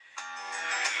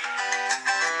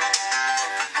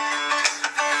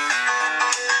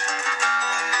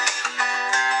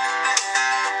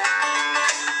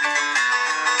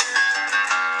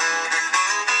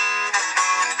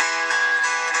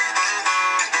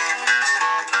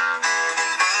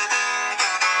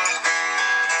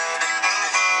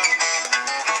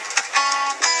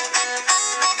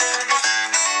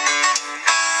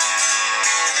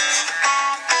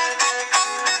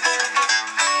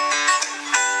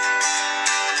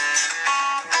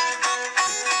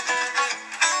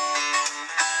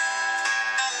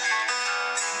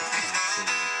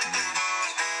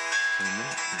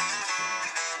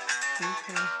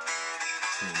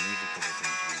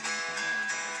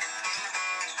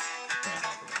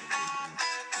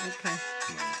Okay.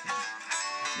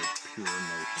 There's pure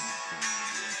emotion coming out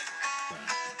of you. That,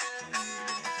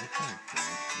 okay,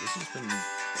 well, this has been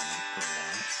fun for a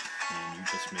while, and you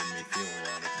just made me feel a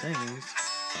lot of things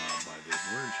by those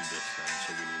words you just said,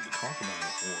 so we need to talk about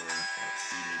it, or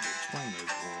you need to explain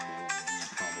those, or we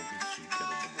probably should get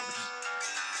a divorce.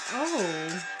 Oh.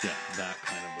 Yeah, that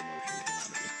kind of emotion came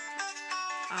out of you.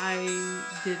 I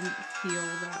didn't feel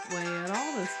that way at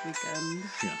all this weekend.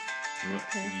 Yeah.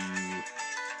 Okay. You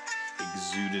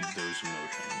exuded those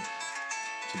emotions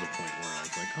to the point where I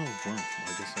was like, oh, well,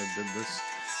 I guess I did this.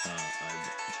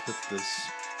 I've put this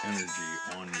energy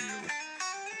on you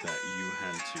that you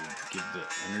had to give. The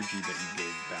energy that you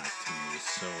gave back to me was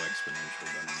so exponential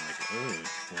that I'm like, oh,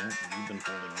 well, you've been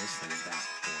holding this thing back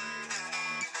for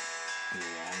a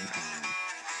long time.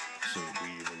 So we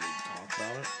either need to talk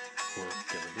about it or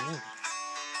get a divorce.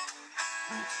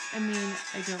 I mean,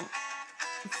 I don't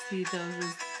see those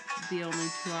as the only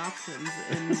two options,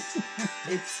 and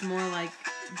it's more like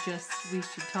just we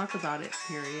should talk about it,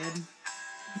 period.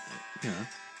 Yeah.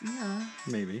 Yeah.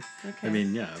 Maybe. Okay. I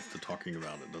mean, yeah, if the talking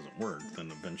about it doesn't work,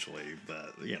 then eventually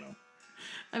that,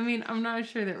 I mean, I'm not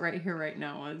sure that right here, right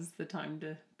now is the time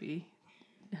to be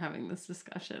having this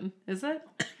discussion. Is it?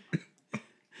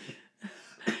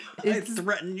 I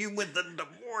threaten you with the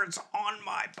divorce on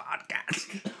my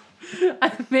podcast.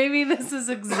 Maybe this is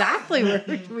exactly where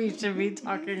we should be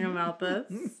talking about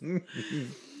this.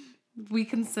 We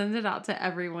can send it out to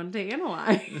everyone to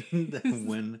analyze.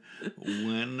 When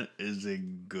is a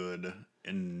good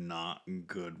and not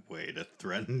good way to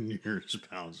threaten your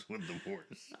spouse with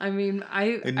divorce? I mean,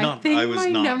 I think my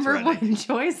number one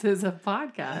choice is a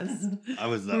podcast. I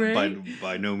was not, right?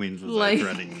 by no means was I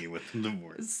threatening you with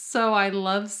divorce. So I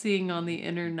love seeing on the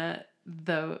internet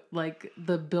the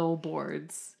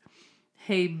billboards.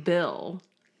 Hey, Bill,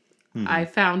 I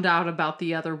found out about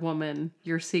the other woman,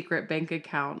 your secret bank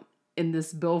account, and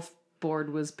this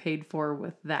billboard was paid for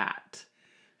with that.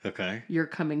 Okay. You're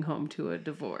coming home to a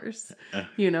divorce. I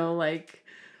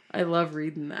love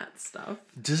reading that stuff.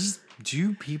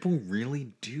 Do people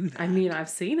really do that? I mean, I've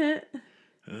seen it.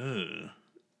 Ugh.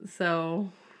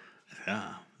 So.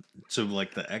 Yeah. So,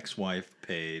 like, the ex-wife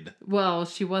paid. Well,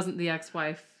 she wasn't the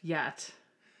ex-wife yet.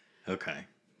 Okay.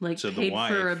 So paid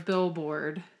for a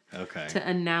billboard. Okay. To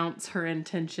announce her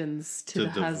intentions to the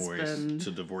husband. To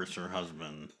divorce her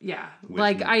husband. Yeah.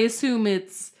 I assume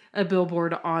it's a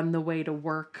billboard on the way to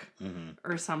work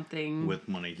or something. With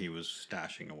money he was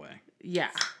stashing away.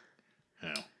 Yeah. Oh.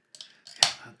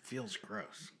 Yeah, that feels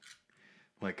gross.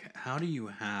 Like, how do you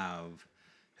have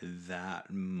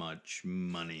that much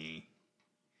money?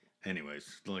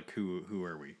 Anyways, like, who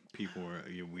are we? People,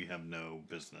 we have no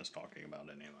business talking about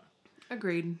any of that.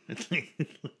 Agreed.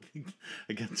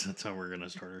 I guess that's how we're going to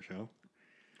start our show.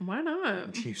 Why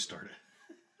not? You start it.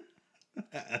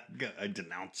 I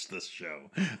denounce this show.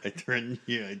 I threaten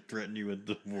you with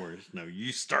divorce. No,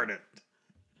 you start it.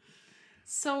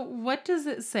 So what does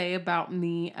it say about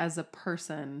me as a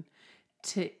person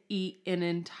to eat an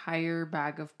entire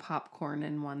bag of popcorn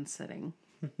in one sitting?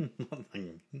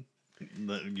 Nothing.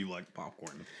 That you like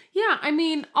popcorn. Yeah, I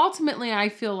mean, ultimately I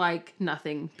feel like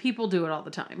nothing. People do it all the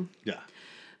time. Yeah.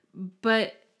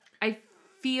 But I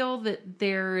feel that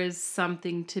there is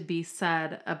something to be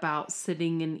said about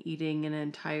sitting and eating an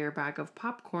entire bag of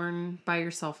popcorn by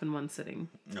yourself in one sitting.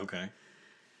 Okay.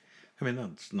 I mean,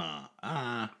 that's not...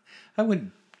 I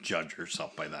wouldn't judge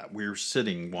yourself by that. We're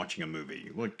sitting watching a movie.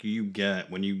 Like,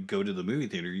 when you go to the movie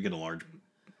theater, you get a large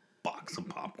box of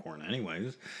popcorn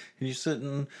anyways. And you sit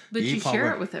and But you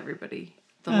share it with everybody.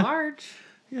 The large.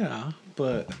 Yeah,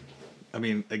 but, I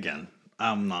mean, again...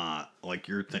 I'm not, like,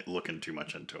 you're looking too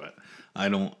much into it.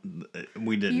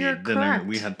 We didn't eat dinner. Correct.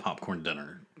 We had popcorn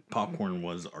dinner. Popcorn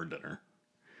was our dinner.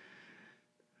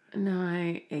 No,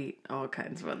 I ate all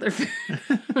kinds of other food.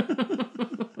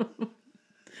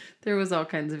 There was all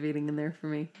kinds of eating in there for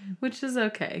me, which is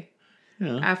okay.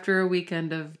 Yeah. After a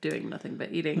weekend of doing nothing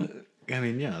but eating. I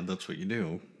mean, yeah, that's what you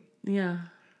do. Yeah.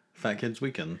 Fat Kids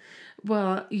Weekend.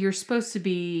 Well, you're supposed to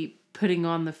be putting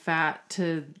on the fat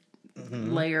to...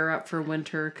 layer up for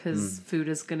winter because food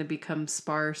is going to become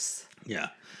sparse. Yeah.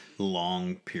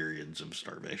 Long periods of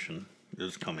starvation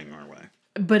is coming our way.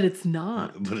 But it's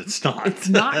not. But it's not. It's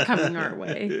not coming our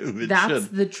way. That's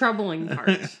the troubling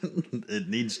part. It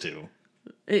needs to.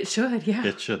 It should, yeah.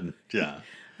 It should, yeah.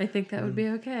 I think that would be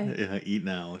okay. Yeah, eat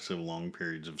now, so long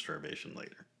periods of starvation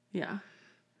later. Yeah.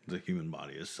 The human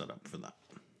body is set up for that.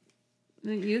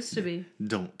 It used to be.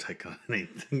 Don't take on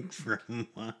anything from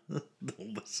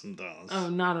don't listen to us. Oh,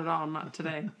 not at all. Not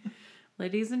today.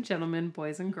 Ladies and gentlemen,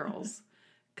 boys and girls,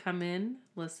 come in,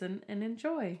 listen, and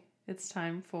enjoy. It's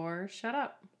time for Shut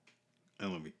Up. I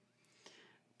love you.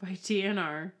 By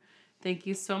DNR. Thank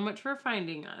you so much for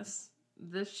finding us.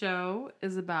 This show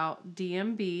is about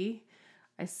DMB.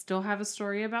 I still have a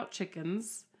story about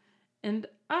chickens. And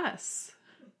us.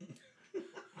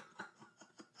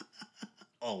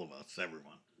 All of us,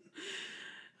 everyone.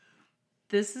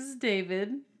 This is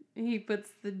David. He puts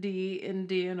the D in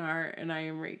DNR, and I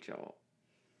am Rachel.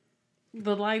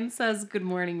 The line says, "Good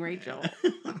morning, Rachel."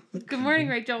 Good morning,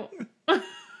 Rachel.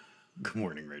 Good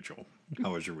morning, Rachel.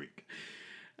 How was your week?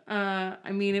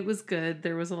 I mean, it was good.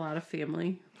 There was a lot of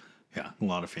family. Yeah, a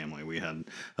lot of family. We had,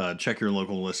 check your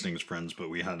local listings, friends, but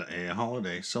we had a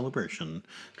holiday celebration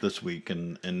this week,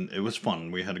 and it was fun.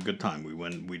 We had a good time.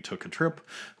 We took a trip.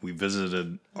 We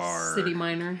visited our... City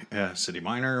Minor. Yeah, City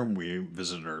Minor. We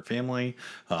visited our family,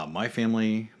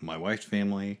 my wife's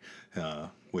family,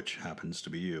 which happens to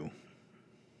be you.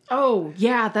 Oh,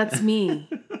 yeah, that's me.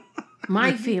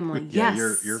 My family, Yeah,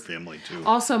 yes. your family, too.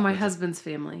 Also, my husband's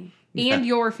family. And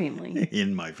your family.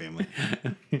 In my family.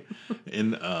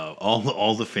 In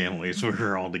all the families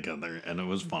were all together, and it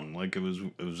was fun. Like, it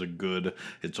was a good...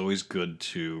 It's always good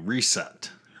to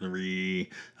reset.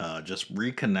 Just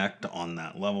reconnect on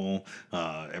that level.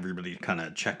 Everybody kind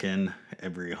of check in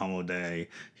every holiday.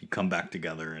 You come back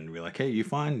together and be like, hey, you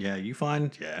fine? Yeah, you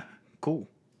fine? Yeah. Cool.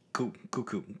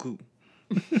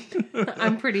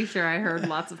 I'm pretty sure I heard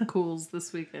lots of cools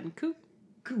this weekend. Cool.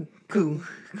 Cool.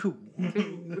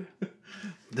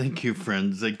 Thank you,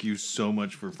 friends. Thank you so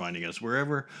much for finding us.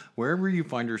 Wherever you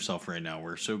find yourself right now,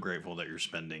 we're so grateful that you're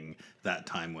spending that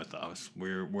time with us.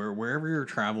 Wherever you're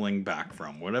traveling back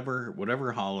from,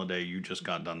 whatever holiday you just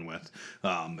got done with,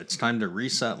 it's time to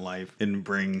reset life and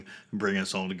bring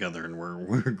us all together. And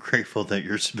we're grateful that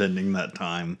you're spending that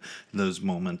time, those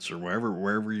moments, or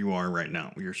wherever you are right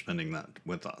now, you're spending that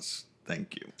with us.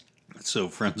 Thank you. So,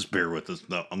 friends, bear with us.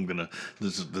 No, I'm gonna.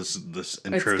 This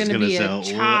intro is gonna be sound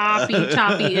a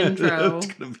choppy intro. It's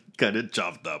gonna be kind of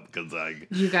chopped up because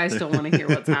You guys don't want to hear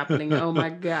what's happening. Oh my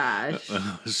gosh!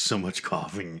 So much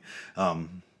coughing.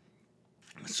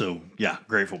 So yeah,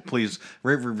 grateful. Please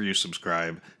rate, review,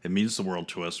 subscribe. It means the world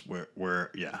to us.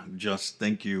 Just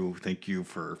thank you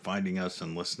for finding us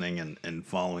and listening and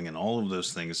following and all of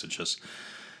those things. It's just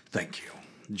thank you.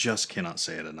 Just cannot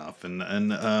say it enough. And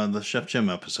the Chef Jim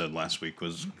episode last week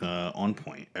was on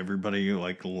point. Everybody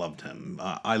loved him.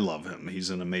 I love him.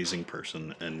 He's an amazing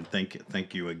person. And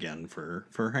thank you again for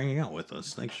hanging out with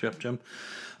us. Thanks, Chef Jim.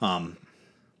 And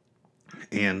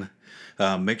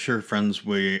make sure, friends,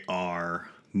 we are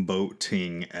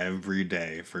voting every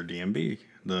day for DMB,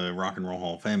 the Rock and Roll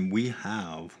Hall of Fame. We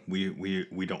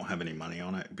don't have any money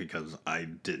on it because I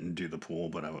didn't do the pool,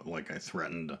 but I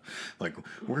threatened,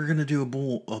 we're gonna do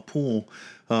a pool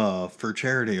for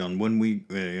charity on when we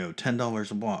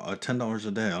 $10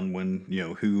 a day on when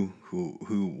who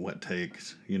what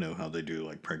takes, how they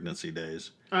do pregnancy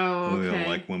days. Oh,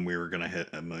 okay. When we were gonna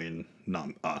hit 1 million, not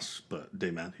us, but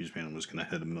Dave Matthews Band was gonna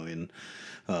hit 1 million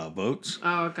votes.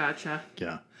 Oh, gotcha.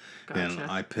 Yeah. And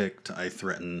I picked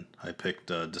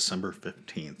December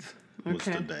 15th was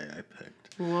the day I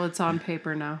picked. Well, it's on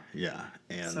paper now. Yeah,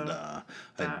 and I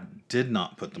did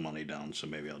not put the money down, so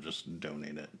maybe I'll just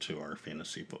donate it to our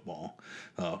fantasy football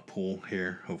pool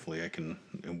here. Hopefully, I can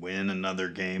win another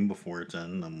game before it's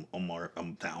in.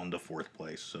 I'm down to 4th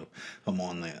place, so I'm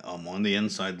on the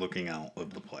inside looking out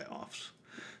of the playoffs.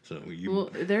 So well,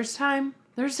 there's time.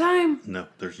 There's time. No,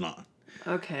 there's not.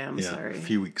 Okay, I'm sorry. A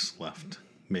few weeks left.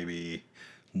 Maybe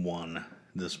one.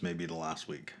 This may be the last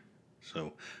week.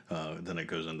 So then it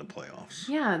goes into playoffs.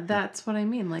 Yeah, that's what I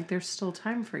mean. There's still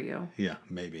time for you. Yeah,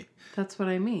 maybe. That's what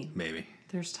I mean. Maybe.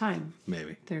 There's time.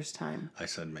 Maybe. There's time. I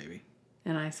said maybe.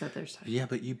 And I said there's time. Yeah,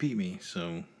 but you beat me,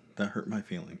 so that hurt my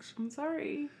feelings. I'm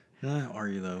sorry. Are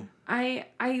you, though? I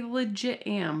legit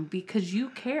am, because you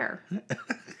care.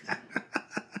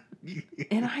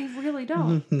 And I really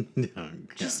don't.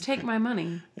 Just take my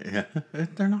money. Yeah,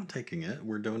 they're not taking it.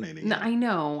 We're donating it. I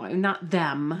know. Not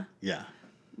them. Yeah.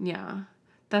 Yeah.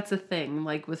 That's a thing,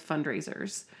 with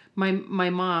fundraisers. My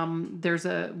mom,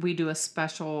 we do a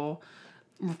special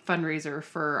fundraiser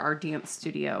for our dance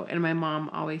studio, and my mom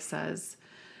always says,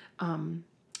 I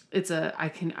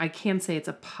can say it's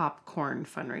a popcorn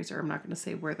fundraiser. I'm not going to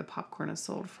say where the popcorn is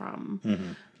sold from.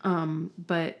 Mm-hmm.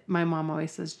 But my mom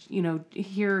always says,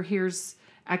 here's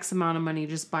X amount of money,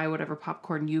 just buy whatever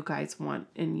popcorn you guys want,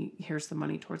 and here's the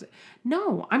money towards it.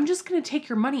 No, I'm just going to take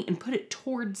your money and put it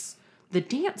towards the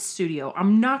dance studio.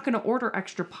 I'm not going to order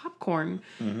extra popcorn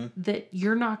that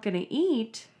you're not going to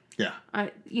eat. Yeah.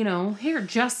 Here,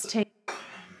 just take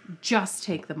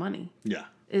the money. Yeah.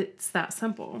 It's that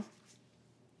simple.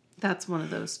 That's one of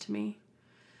those to me.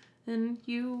 And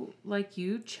you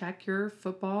check your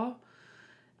football.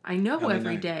 I know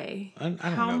every day. I don't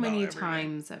How know about many every day.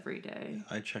 times every day?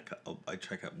 I check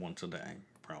it once a day,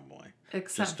 probably.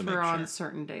 Except just to for make on sure.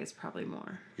 certain days, probably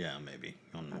more. Yeah, maybe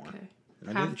on more. Okay.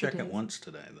 I Half didn't the check it days. once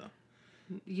today though.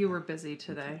 You were busy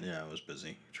today. Yeah, I was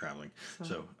busy traveling.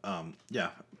 So, yeah,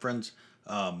 friends,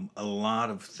 a lot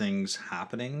of things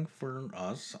happening for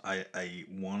us. I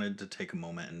wanted to take a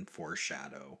moment and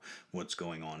foreshadow what's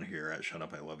going on here at Shut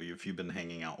Up, I Love You. If you've been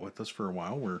hanging out with us for a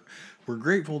while, we're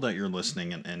grateful that you're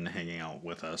listening and hanging out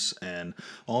with us, and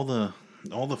all the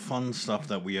fun stuff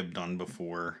that we have done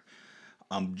before.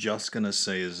 I'm just gonna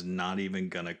say is not even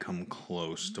gonna come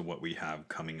close to what we have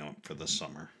coming up for the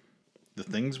summer. The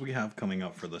things we have coming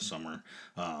up for the summer,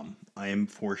 I am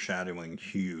foreshadowing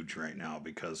huge right now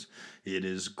because it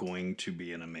is going to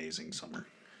be an amazing summer.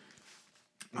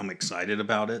 I'm excited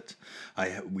about it.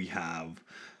 We have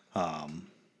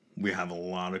a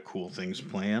lot of cool things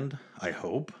planned. I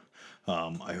hope.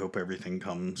 I hope everything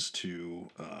comes to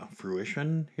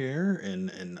fruition here,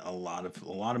 and a lot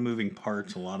of moving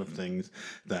parts, a lot of things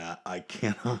that I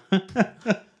cannot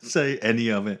say any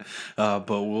of it. But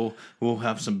we'll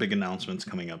have some big announcements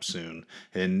coming up soon,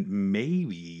 and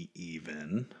maybe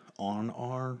even on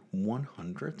our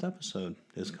 100th episode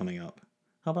is coming up.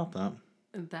 How about that?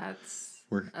 That's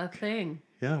We're a thing.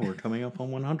 Yeah, we're coming up on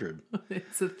 100.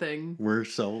 It's a thing. We're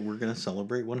gonna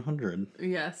celebrate 100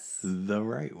 Yes. the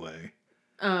right way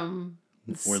or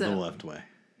the left way.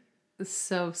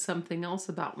 So something else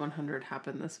about 100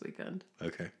 happened this weekend.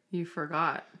 Okay. You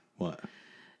forgot. What?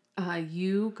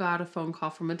 You got a phone call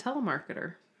from a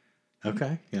telemarketer.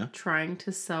 Okay. Yeah. Trying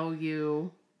to sell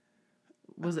you,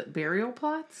 was it burial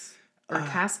plots? Or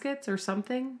caskets or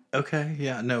something? Okay.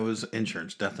 Yeah. No, it was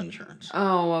insurance, death insurance.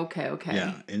 Oh, okay.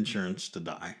 Yeah, insurance to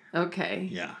die. Okay.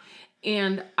 Yeah.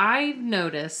 And I've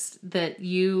noticed that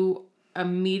you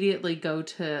immediately go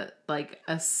to like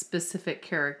a specific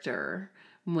character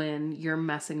when you're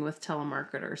messing with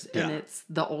telemarketers, and it's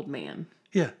the old man.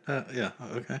 Yeah. Yeah.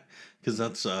 Okay. Because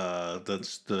that's the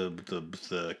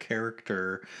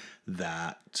character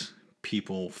that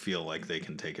people feel like they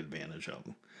can take advantage of.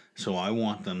 So I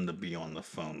want them to be on the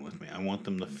phone with me. I want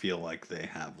them to feel like they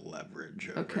have leverage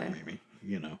over me,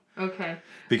 Okay.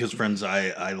 Because, friends,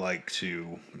 I like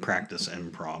to practice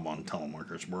improv on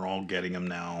telemarketers. We're all getting them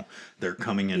now. They're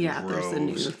coming in droves. There's a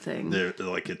new thing. They're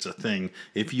like, it's a thing.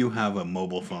 If you have a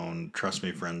mobile phone, trust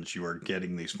me, friends, you are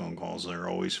getting these phone calls. They're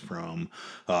always from...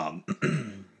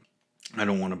 I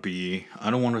don't want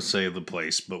to say the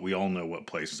place, but we all know what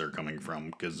place they're coming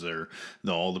from because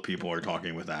all the people are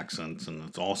talking with accents, and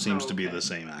it all seems to be the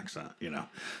same accent,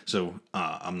 So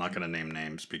I'm not going to name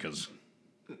names because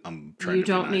I'm trying to be nice.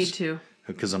 You don't need to.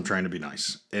 Because I'm trying to be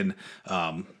nice. And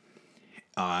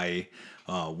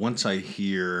once I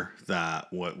hear that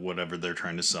whatever they're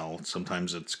trying to sell,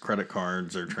 sometimes it's credit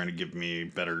cards, they're trying to give me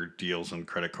better deals on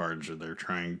credit cards, or they're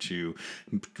trying to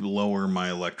lower my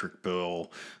electric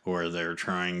bill, or they're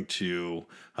trying to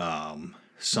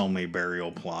sell me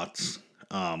burial plots.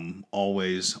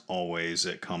 Always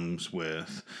it comes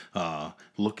with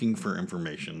looking for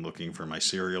information, looking for my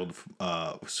serial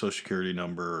social security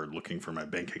number, or looking for my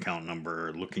bank account number,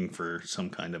 or looking for some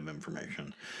kind of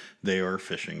information. They are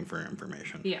fishing for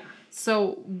information. Yeah.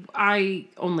 So I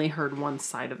only heard one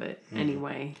side of it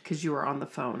anyway, because you were on the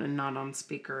phone and not on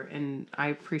speaker, and I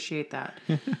appreciate that.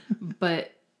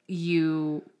 But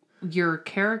your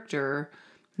character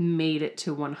made it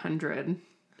to 100.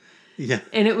 Yeah.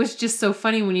 And it was just so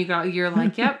funny when you're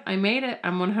like, yep, I made it.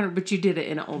 I'm 100. But you did it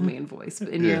in an old man voice.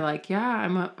 And you're like, yeah,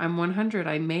 I'm 100.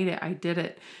 I made it. I did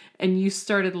it. And you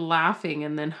started laughing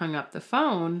and then hung up the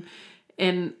phone.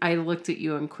 And I looked at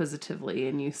you inquisitively,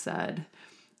 and you said,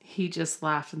 he just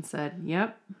laughed and said,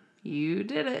 yep, you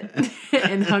did it.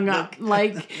 And hung up.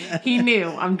 Like he knew,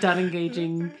 I'm done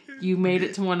engaging. You made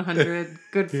it to 100.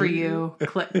 Good for you.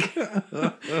 Click.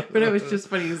 But it was just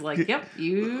funny. He was like, yep,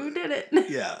 you did it.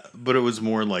 Yeah. But it was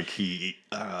more like you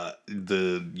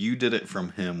did it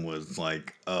from him was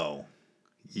like, oh,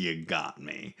 you got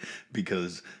me.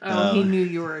 Because he knew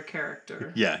you were a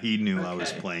character. Yeah, he knew I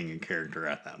was playing a character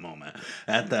at that moment.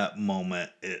 At that moment,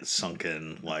 it sunk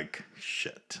in like,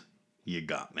 shit. You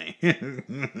got me.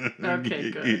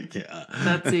 Okay, good. Yeah.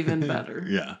 That's even better.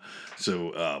 Yeah.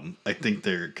 So I think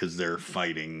they're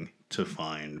fighting to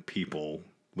find people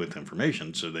with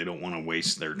information, so they don't want to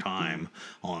waste their time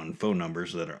on phone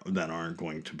numbers that aren't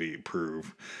going to be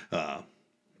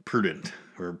prudent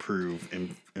or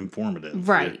informative.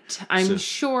 Right. I'm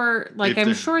sure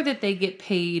that they get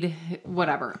paid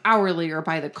whatever, hourly or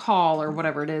by the call or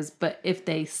whatever it is, but if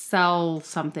they sell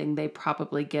something, they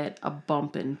probably get a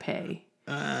bump in pay.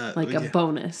 like a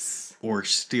bonus. Or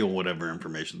steal whatever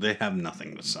information. They have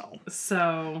nothing to sell.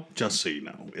 So Just so you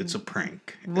know, it's a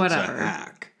prank. Whatever. It's a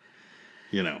hack.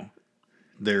 You know,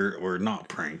 or not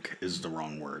prank is the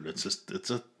wrong word. It's just it's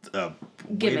a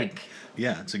gimmick.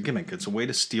 It's a gimmick. It's a way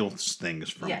to steal things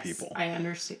from Yes, people. I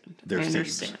understand. They're I thieves,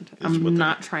 understand. is I'm what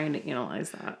not trying to analyze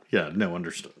that. Yeah, no,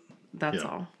 understood. That's Yeah,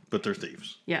 all. but they're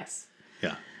thieves. Yes.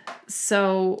 Yeah.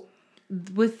 So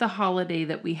with the holiday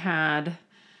that we had,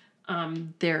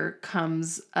 there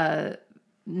comes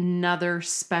another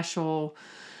special,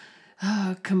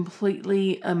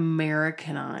 completely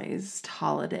Americanized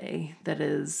holiday that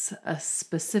is a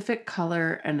specific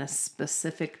color and a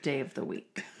specific day of the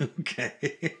week.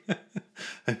 Okay.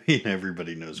 I mean,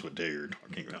 everybody knows what day you're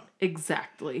talking about.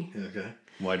 Exactly. Okay.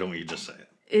 Why don't you just say it?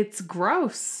 It's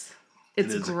gross.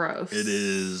 It's It is, gross. It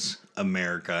is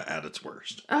America at its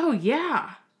worst. Oh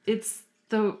yeah. It's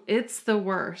the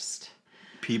worst.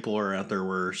 People are at their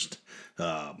worst.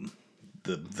 The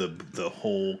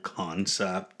whole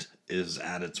concept is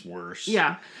at its worst.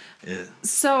 Yeah.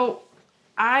 So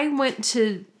I went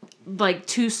to like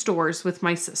 2 stores with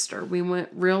my sister. We went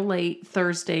real late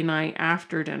Thursday night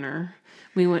after dinner.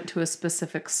 We went to a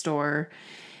specific store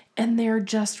and there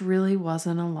just really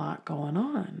wasn't a lot going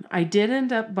on. I did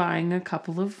end up buying a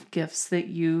couple of gifts that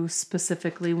you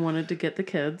specifically wanted to get the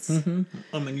kids. Mm-hmm.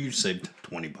 I mean, you saved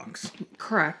 $20.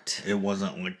 Correct. It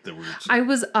wasn't like there was. I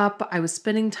was up. I was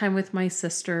spending time with my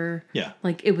sister. Yeah.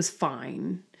 Like it was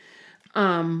fine.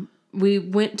 We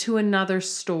went to another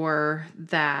store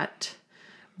that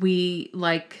we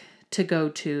like to go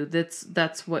to.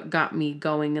 That's what got me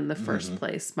going in the first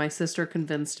place. My sister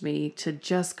convinced me to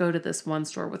just go to this one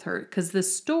store with her because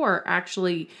this store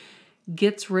actually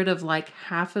gets rid of like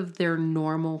half of their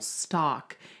normal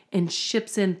stock and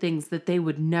ships in things that they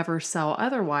would never sell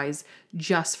otherwise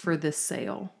just for this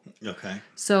sale. Okay.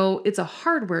 So it's a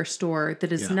hardware store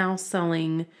that is now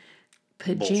selling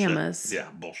pajamas. Bullshit. Yeah,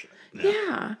 bullshit.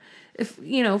 Yeah. If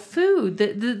food,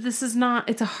 this is not,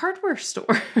 it's a hardware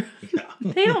store. Yeah.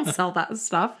 They don't sell that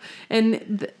stuff.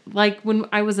 And like when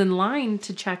I was in line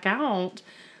to check out,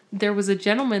 there was a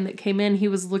gentleman that came in. He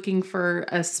was looking for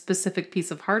a specific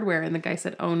piece of hardware. And the guy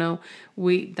said, oh no,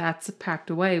 that's packed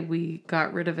away. We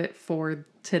got rid of it for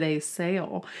today's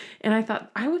sale. And I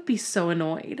thought I would be so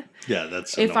annoyed. Yeah,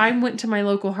 that's if I went to my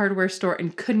local hardware store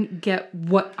and couldn't get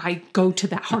what I go to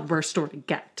that hardware store to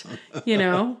get,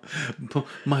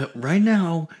 But right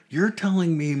now, you're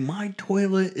telling me my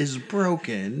toilet is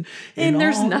broken. And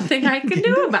there's nothing I can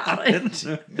do about it.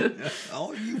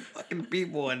 All you fucking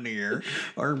people in here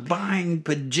are buying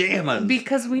pajamas.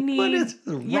 Because we need What is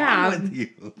wrong with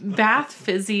you? bath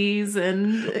fizzies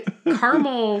and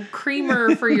caramel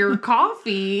creamer for your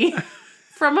coffee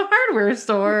from a hardware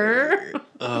store.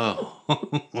 Oh.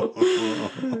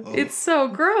 It's so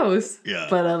gross. Yeah.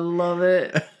 But I love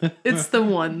it. It's the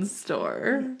one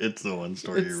store. It's the one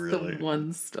store It's you really... the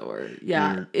one store.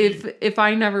 Yeah. If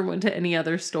I never went to any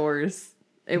other stores,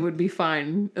 it would be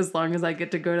fine as long as I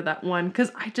get to go to that one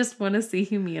because I just want to see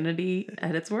humanity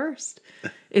at its worst.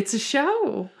 It's a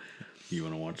show. You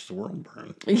want to watch the world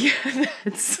burn. Yeah,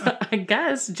 that's, I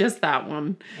guess, just that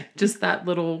one. Just that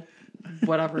little,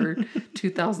 whatever,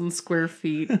 2,000 square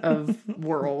feet of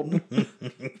world.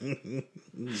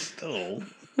 Still.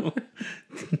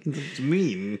 That's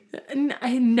mean.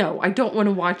 No, I don't want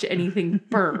to watch anything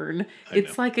burn.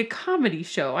 It's like a comedy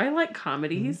show. I like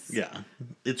comedies. Yeah.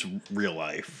 It's real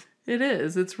life. It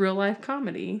is. It's real life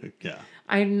comedy. Yeah.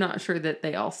 I'm not sure that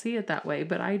they all see it that way,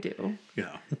 but I do.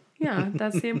 Yeah. Yeah,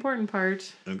 that's the important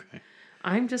part. Okay.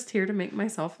 I'm just here to make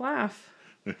myself laugh.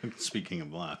 Speaking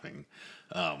of laughing,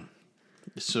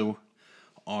 so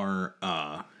our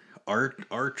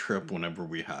trip whenever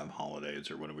we have holidays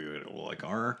or when we like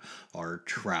our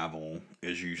travel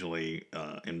is usually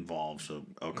involves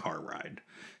a car ride.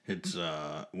 It's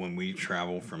when we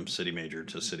travel from city major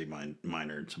to city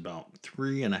minor, it's about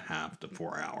 3.5 to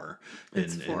 4 hour.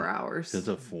 It's 4 hours. It's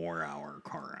a 4-hour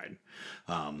car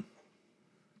ride.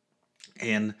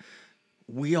 And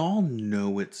we all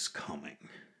know it's coming.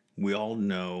 We all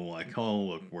know, like, oh,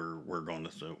 look, we're going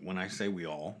to... So when I say we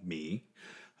all, me,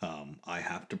 I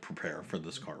have to prepare for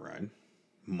this car ride.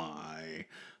 My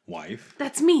wife...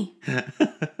 That's me.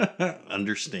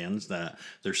 understands that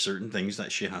there's certain things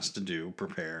that she has to do,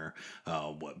 prepare,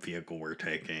 what vehicle we're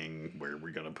taking, where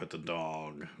we're going to put the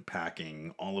dog,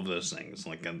 packing, all of those things.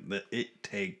 Like, it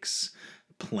takes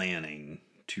planning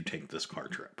to take this car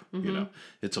trip.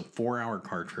 It's a 4-hour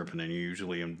car trip, and it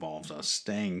usually involves us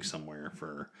staying somewhere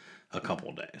for a couple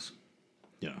of days.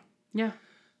 Yeah.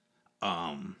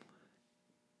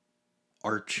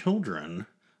 Our children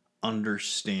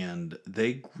understand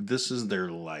this is their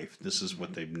life. This is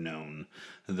what they've known.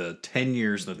 The 10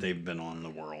 years that they've been on the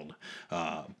world,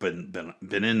 been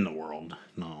in the world,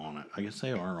 not on it. I guess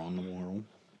they are on the world.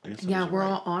 I guess Yeah, we're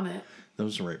all on it. that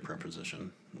was the right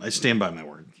preposition. I stand by my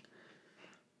word.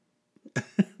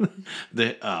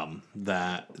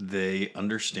 That they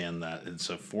understand that it's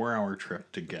a 4-hour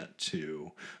trip to get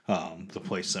to the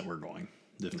place that we're going.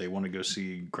 If they want to go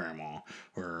see grandma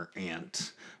or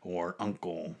aunt or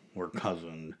uncle or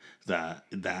cousin, that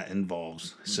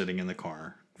involves sitting in the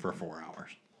car for 4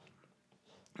 hours.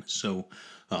 So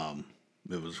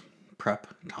it was prep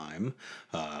time.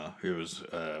 It was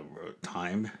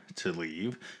time to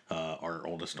leave. Our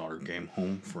oldest daughter came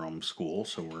home from school,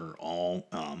 so we're all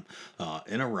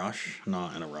in a rush.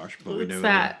 Not in a rush, but we It's knew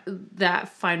that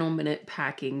final minute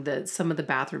packing, that some of the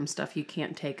bathroom stuff you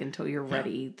can't take until you're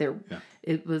ready.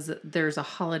 There's a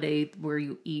holiday where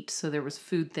you eat, so there was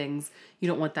food things. You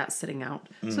don't want that sitting out.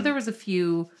 So there was a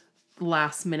few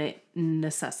last minute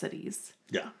necessities.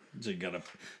 Yeah, so you gotta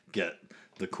get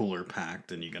the cooler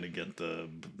packed, and you gotta get the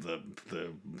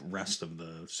rest of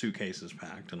the suitcases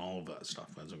packed, and all of that stuff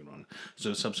as it went on.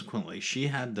 So subsequently, she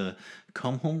had to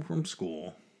come home from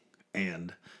school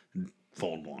and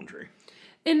fold laundry.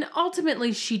 And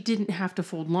ultimately, she didn't have to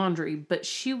fold laundry, but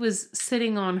she was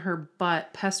sitting on her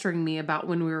butt pestering me about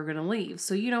when we were going to leave.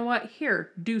 So, you know what?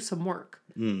 Here, do some work.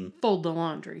 Fold the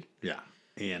laundry. Yeah.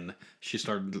 And she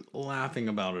started laughing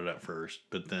about it at first,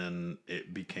 but then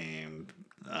it became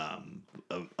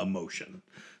emotion.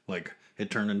 Like, it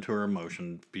turned into her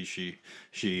emotion.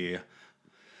 She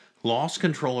lost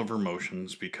control of her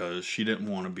emotions because she didn't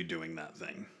want to be doing that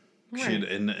thing. Right.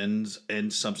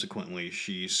 And subsequently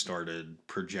she started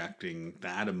projecting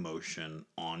that emotion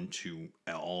onto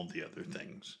all the other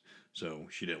things. So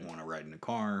she didn't want to ride in a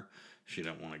car. She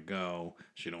didn't want to go.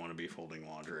 She didn't want to be folding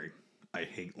laundry. I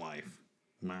hate life.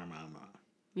 Ma.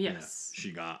 Yes. Yeah,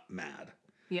 she got mad.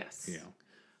 Yes. You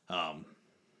know,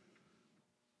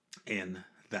 and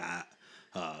that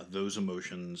those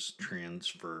emotions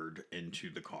transferred into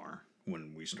the car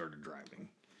when we started driving.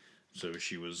 So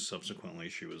she was a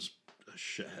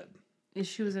shithead.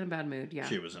 She was in a bad mood, yeah.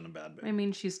 She was in a bad mood. I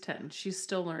mean, she's 10. She's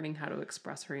still learning how to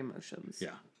express her emotions.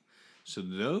 Yeah. So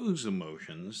those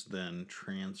emotions then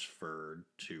transferred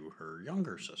to her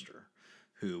younger sister,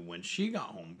 who, when she got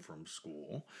home from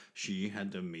school, she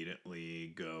had to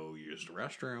immediately go use the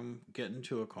restroom, get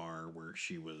into a car where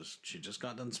she just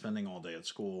got done spending all day at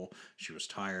school. She was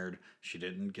tired. She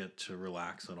didn't get to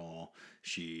relax at all.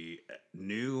 She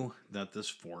knew that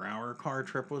this 4-hour car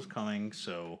trip was coming,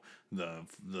 so the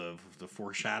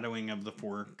foreshadowing of the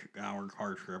 4-hour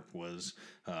car trip was,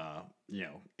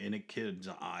 in a kid's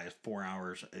eyes, 4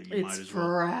 hours. It's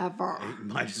forever. It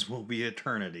might as well be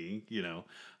eternity,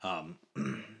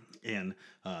 and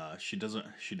she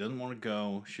doesn't want to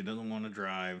go. She doesn't want to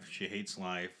drive. She hates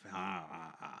life.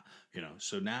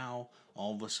 So now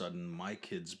all of a sudden my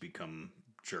kids become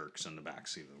jerks in the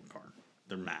backseat of the car.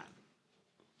 They're mad.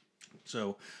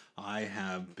 So I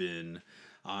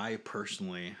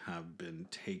personally have been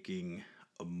taking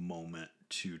a moment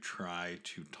to try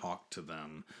to talk to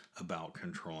them about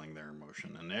controlling their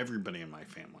emotion, and everybody in my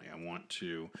family. I want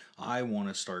to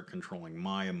start controlling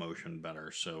my emotion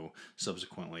better. So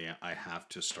subsequently, I have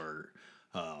to start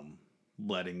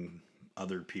letting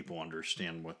other people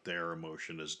understand what their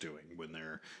emotion is doing when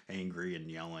they're angry and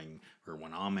yelling, or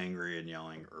when I'm angry and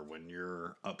yelling, or when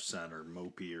you're upset or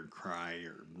mopey or cry,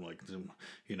 or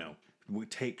we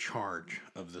take charge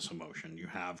of this emotion. You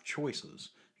have choices.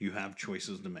 You have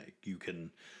choices to make. You can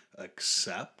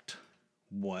accept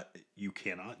what you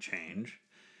cannot change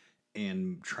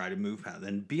and try to move past,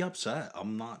 and be upset.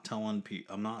 I'm not telling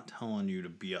you to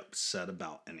be upset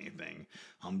about anything.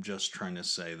 I'm just trying to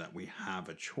say that we have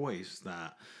a choice,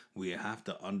 that we have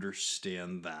to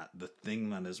understand that the thing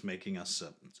that is making us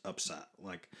upset,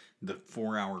 like the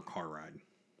 4-hour car ride,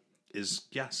 is,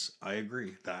 yes, I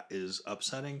agree, that is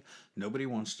upsetting. Nobody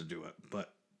wants to do it,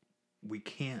 but we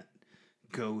can't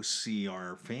go see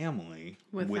our family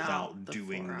without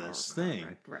doing this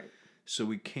thing. Right. So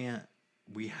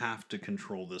we have to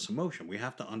control this emotion. We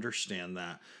have to understand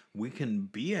that we can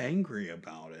be angry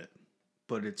about it,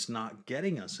 but it's not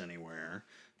getting us anywhere,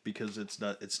 because it's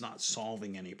not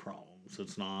solving any problems.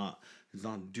 It's not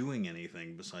doing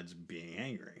anything besides being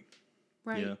angry.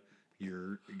 Right. Yeah.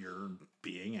 You're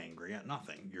being angry at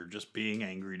nothing. You're just being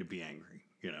angry to be angry,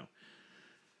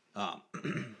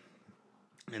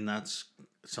 and that's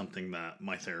something that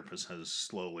my therapist has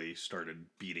slowly started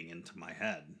beating into my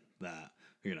head, that,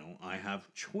 I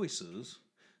have choices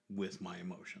with my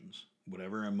emotions.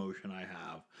 Whatever emotion I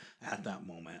have at that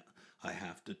moment, I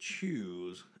have to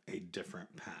choose a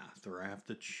different path, or I have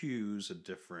to choose a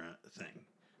different thing,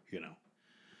 you know,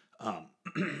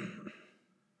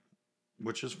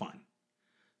 which is fine.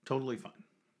 Totally fine.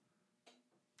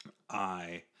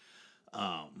 I,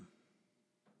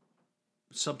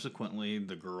 subsequently,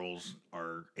 the girls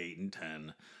are 8 and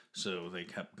 10, so they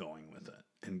kept going with it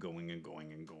and going and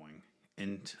going and going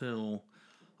until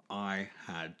I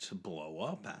had to blow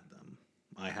up at them.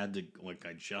 I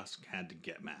just had to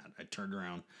get mad. I turned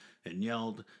around and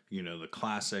yelled, the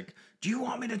classic, "Do you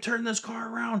want me to turn this car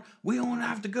around? We don't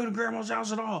have to go to grandma's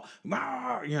house at all."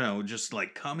 Just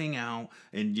like coming out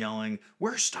and yelling,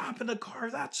 "We're stopping the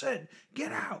car. That's it.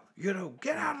 Get out. Get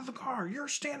out of the car. You're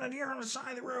standing here on the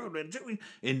side of the road and doing."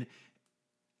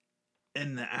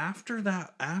 And after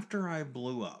that, after I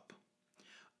blew up,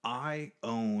 I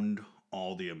owned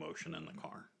all the emotion in the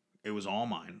car. It was all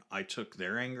mine. I took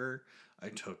their anger, I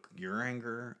took your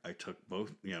anger, I took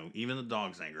both, even the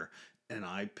dog's anger, and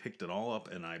I picked it all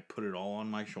up and I put it all on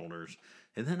my shoulders.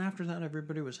 And then after that,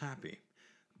 everybody was happy.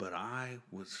 But I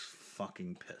was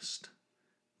fucking pissed.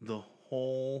 The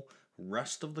whole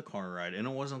rest of the car ride, and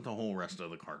it wasn't the whole rest of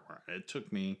the car ride. It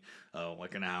took me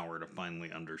like an hour to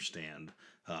finally understand.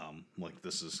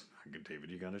 This is, David,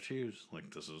 you got to choose.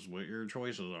 Like, this is what your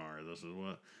choices are. This is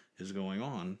what is going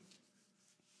on.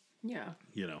 Yeah.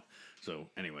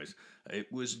 So anyways,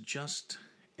 it was just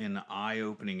an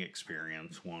eye-opening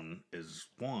experience. What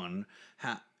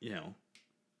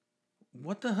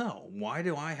the hell? Why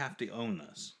do I have to own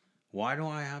this? Why do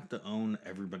I have to own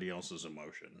everybody else's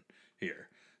emotion here?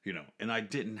 And I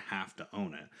didn't have to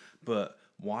own it. But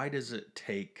why does it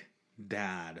take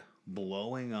Dad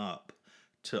blowing up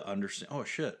to understand, oh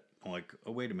shit, like,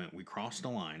 oh wait a minute, we crossed a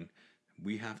line.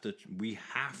 We have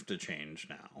to change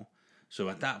now. So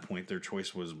at that point, their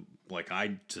choice was, like,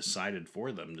 I decided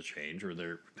for them to change, or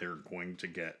they're going to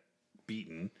get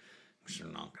beaten, which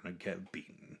they're not going to get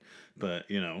beaten. But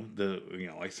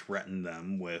I threatened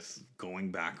them with going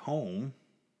back home.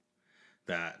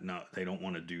 That no, they don't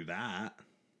want to do that,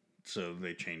 so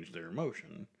they changed their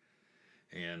emotion,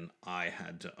 and I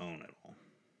had to own it all.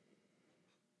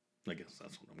 I guess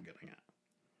that's what I'm getting at.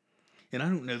 And I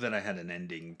don't know that I had an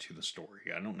ending to the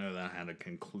story. I don't know that I had a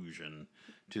conclusion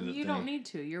to the thing. You don't need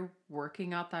to. You're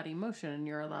working out that emotion and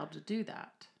you're allowed to do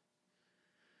that.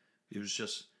 It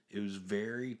was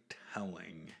very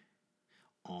telling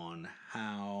on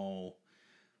how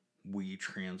we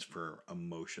transfer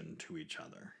emotion to each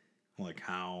other. Like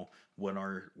what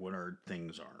our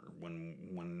things are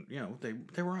when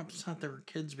they were upset. There were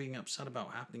kids being upset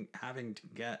about having to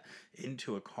get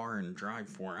into a car and drive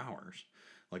 4 hours.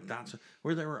 Like, that's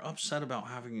where they were upset about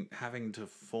having to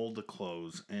fold the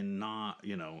clothes and not,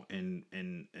 in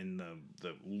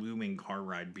the looming car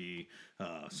ride be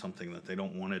something that they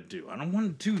don't want to do. I don't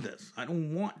want to do this. I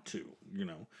don't want to. You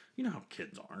know how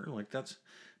kids are. Like,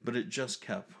 but it just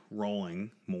kept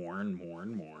rolling more and more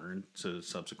and more, and so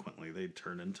subsequently they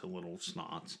turned into little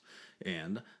snots,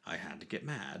 and I had to get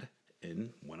mad.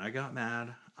 And when I got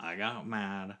mad,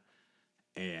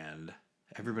 and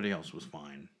everybody else was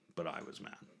fine. But I was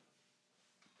mad.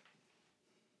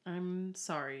 I'm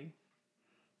sorry.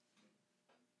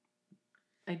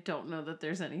 I don't know that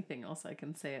there's anything else I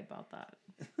can say about that.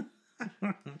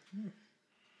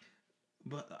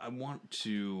 But I want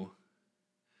to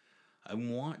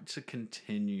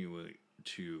continue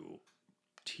to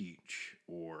teach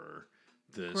or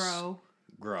grow,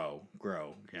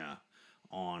 yeah,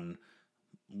 on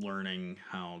learning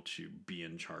how to be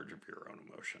in charge of your own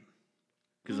emotion.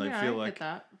 Because I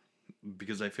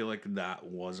feel like that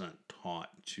wasn't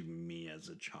taught to me as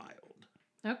a child.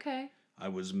 Okay. I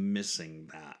was missing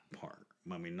that part.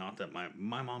 I mean, not that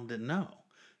my mom didn't know.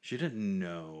 She didn't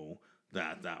know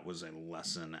that was a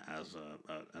lesson as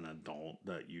an adult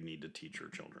that you need to teach your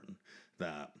children.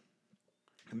 That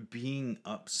being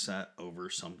upset over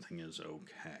something is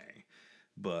okay.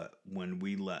 But when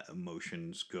we let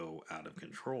emotions go out of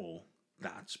control,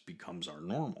 that becomes our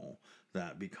normal.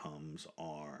 That becomes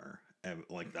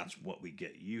that's what we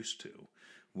get used to.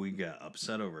 We get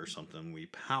upset over something, we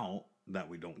pout that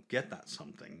we don't get that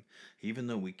something, even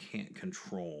though we can't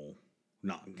control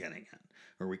not getting it,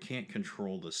 or we can't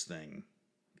control this thing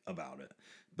about it.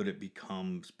 But it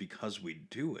becomes, because we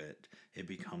do it, it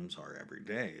becomes our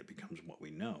everyday. It becomes what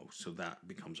we know. So that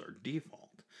becomes our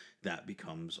default. That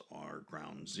becomes our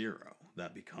ground zero.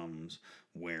 That becomes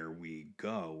where we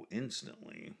go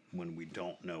instantly when we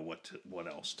don't know what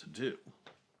else to do.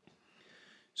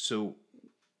 So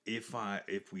if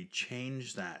we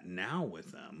change that now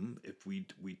with them, if we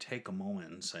take a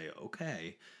moment and say,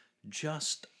 okay,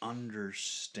 just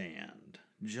understand,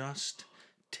 just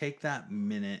take that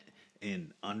minute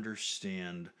and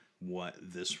understand what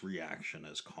this reaction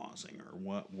is causing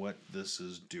or what this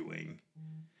is doing,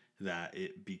 that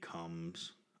it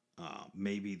becomes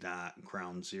maybe that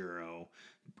ground zero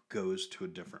goes to a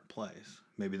different place.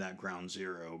 Maybe that ground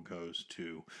zero goes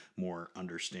to more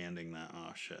understanding that,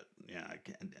 oh shit, yeah,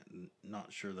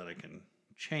 not sure that I can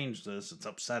change this. It's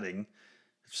upsetting.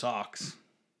 It sucks.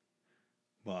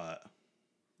 But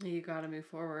you got to move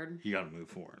forward. you got to move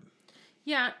forward.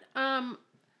 Yeah,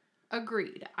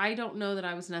 agreed. I don't know that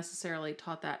I was necessarily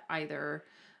taught that either.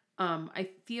 I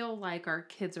feel like our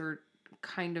kids are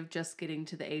kind of just getting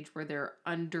to the age where they're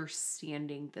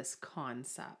understanding this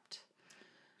concept.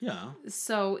 Yeah.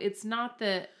 So it's not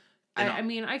that, And I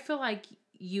mean, I feel like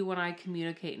you and I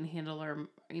communicate and handle our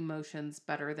emotions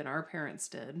better than our parents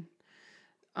did,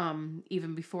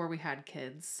 even before we had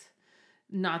kids.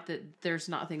 Not that there's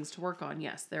not things to work on.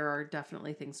 Yes, there are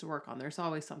definitely things to work on. There's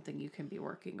always something you can be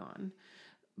working on.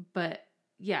 But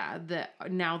yeah,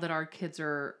 now that our kids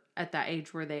are at that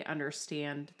age where they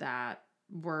understand that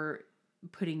we're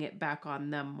putting it back on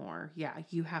them more. Yeah,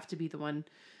 you have to be the one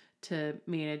to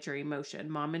manage your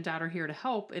emotion. Mom and dad are here to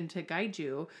help and to guide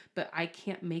you, but I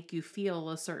can't make you feel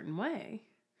a certain way.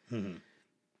 Mm-hmm.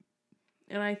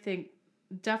 And I think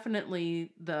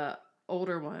definitely the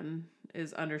older one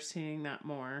is understanding that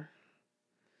more.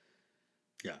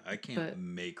 Yeah, I can't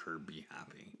make her be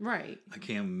happy. Right. I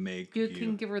can't make you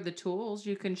can give her the tools.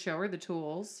 You can show her the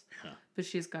tools. Yeah. But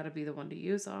she's got to be the one to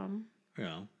use them.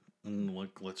 Yeah. And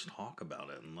let's talk about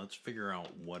it and let's figure out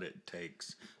what it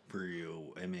takes for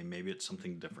you. I mean, maybe it's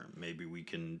something different. Maybe we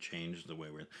can change the way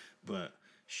but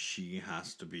she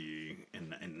has to be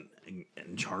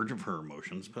in charge of her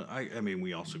emotions. But I mean,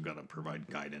 we also got to provide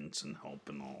guidance and help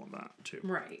and all of that too.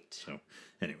 Right. So,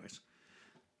 anyways,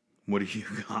 what do you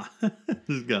got?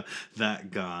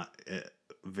 that got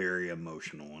very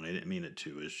emotional, and I didn't mean it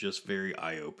to. It's just very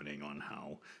eye-opening on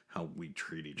how we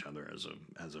treat each other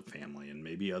as a family, and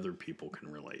maybe other people can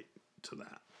relate to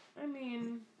that. I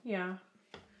mean, yeah.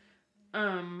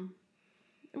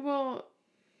 Well,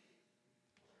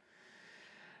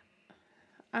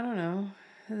 I don't know.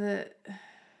 The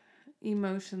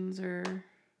emotions are...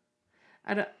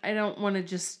 I don't want to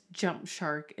just jump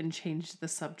shark and change the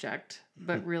subject,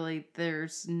 but really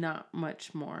there's not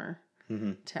much more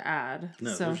to add.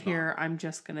 No, so here I'm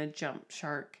just going to jump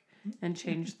shark and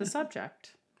change the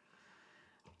subject.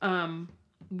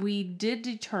 We did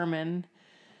determine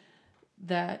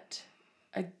that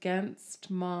against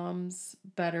mom's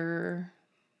better...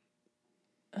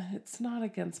 It's not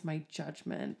against my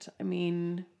judgment. I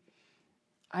mean,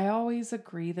 I always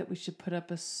agree that we should put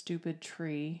up a stupid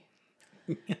tree.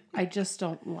 I just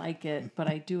don't like it, but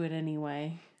I do it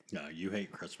anyway. No, you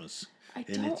hate Christmas. I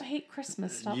don't hate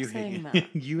Christmas. Stop saying that.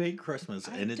 that. You hate Christmas,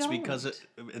 and it's because it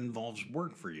involves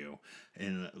work for you.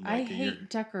 And I hate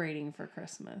decorating for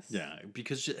Christmas. Yeah,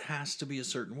 because it has to be a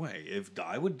certain way. If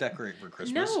I would decorate for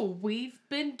Christmas... No, we've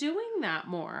been doing that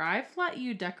more. I've let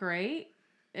you decorate,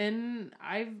 and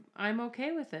I'm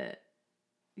okay with it.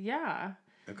 Yeah.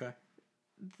 Okay.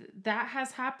 That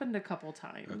has happened a couple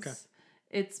times. Okay.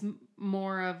 It's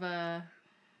more of a...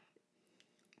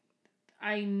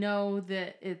 I know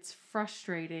that it's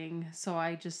frustrating, so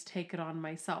I just take it on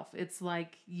myself. It's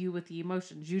like you with the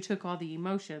emotions. You took all the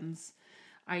emotions.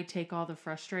 I take all the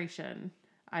frustration.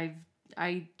 I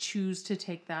choose to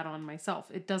take that on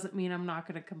myself. It doesn't mean I'm not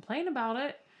going to complain about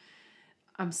it.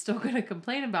 I'm still going to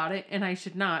complain about it, and I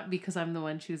should not because I'm the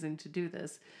one choosing to do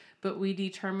this. But we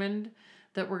determined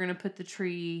that we're going to put the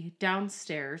tree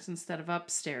downstairs instead of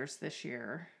upstairs this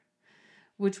year.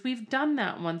 Which we've done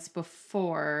that once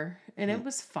before, and it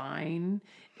was fine.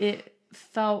 It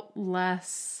felt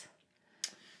less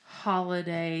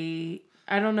holiday.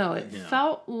 I don't know. It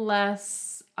felt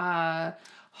less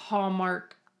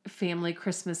Hallmark family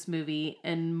Christmas movie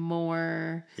and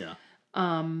more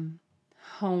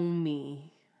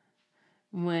homey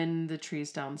when the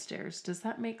tree's downstairs. Does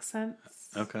that make sense?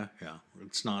 Okay, yeah.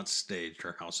 It's not staged.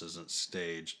 Our house isn't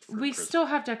staged for We Christmas. still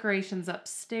have decorations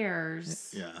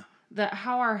upstairs. Yeah. That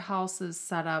how our house is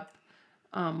set up,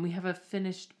 we have a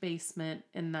finished basement,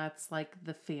 and that's like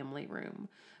the family room.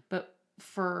 But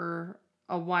for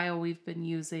a while, we've been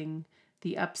using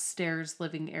the upstairs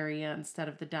living area instead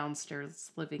of the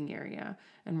downstairs living area,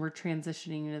 and we're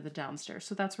transitioning into the downstairs.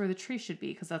 So that's where the tree should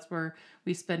be, because that's where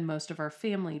we spend most of our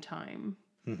family time.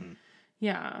 Mm-hmm.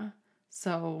 Yeah,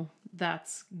 so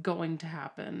that's going to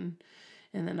happen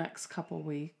in the next couple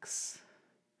weeks.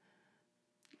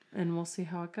 And we'll see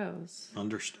how it goes.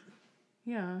 Understood.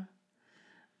 Yeah.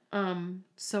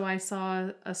 So I saw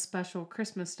a special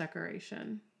Christmas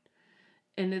decoration.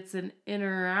 And it's an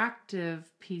interactive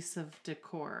piece of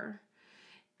decor.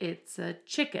 It's a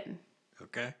chicken.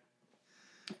 Okay.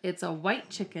 It's a white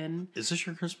chicken. Is this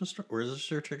your Christmas story? Or is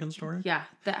this your chicken story? Yeah,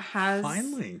 that has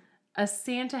Finally. a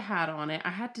Santa hat on it. I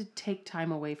had to take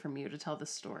time away from you to tell this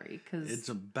story because It's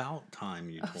about time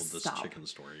you told this chicken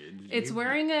story. It's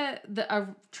wearing a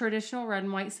traditional red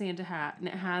and white Santa hat, and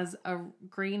it has a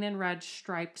green and red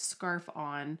striped scarf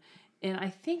on. And I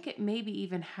think it maybe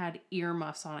even had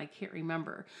earmuffs on. I can't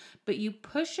remember. But you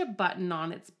push a button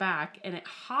on its back, and it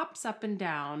hops up and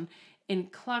down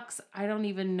and clucks, I don't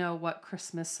even know what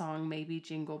Christmas song, maybe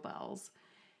Jingle Bells.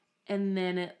 And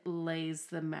then it lays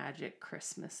the magic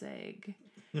Christmas egg.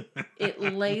 It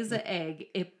lays an egg.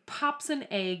 It pops an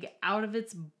egg out of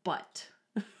its butt.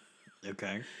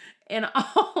 Okay. And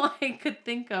all I could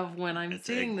think of when I'm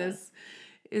seeing this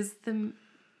is the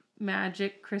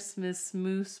magic Christmas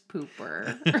moose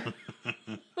pooper.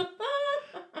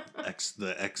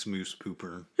 The ex moose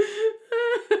pooper.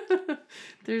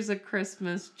 There's a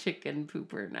Christmas chicken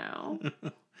pooper now.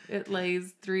 It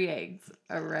lays 3 eggs,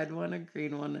 a red one, a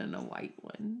green one, and a white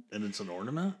one. And it's an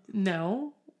ornament?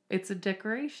 No, it's a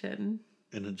decoration.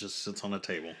 And it just sits on a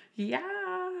table. Yeah.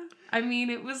 I mean,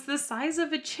 it was the size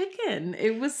of a chicken.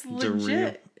 It was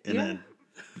legit. It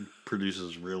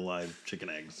produces real live chicken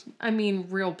eggs. I mean,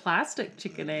 real plastic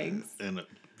chicken eggs. And it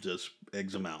just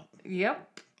eggs them out.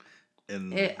 Yep.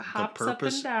 And it hops up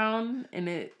and down, and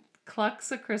it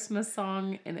clucks a Christmas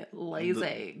song, and it lays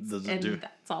eggs.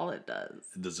 That's all it does.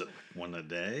 Does it one a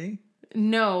day?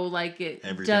 No, like it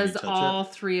Every does all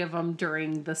 3 of them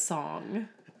during the song.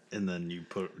 And then you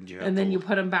put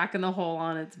them back in the hole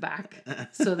on its back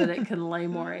so that it can lay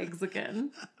more eggs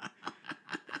again.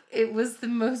 It was the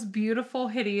most beautiful,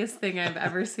 hideous thing I've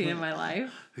ever seen in my life.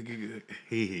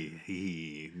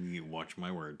 You watch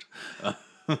my words.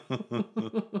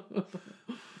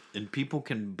 And people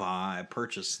can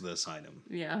purchase this item.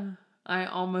 Yeah, I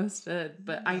almost did,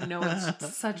 but I know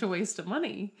it's such a waste of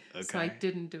money, so I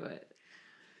didn't do it.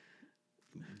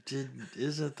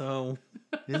 Is it though?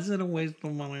 Is it a waste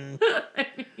of money?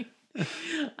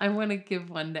 I want to give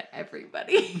one to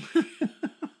everybody.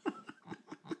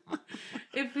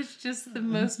 It was just the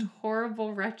most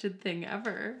horrible, wretched thing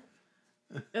ever.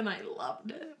 And I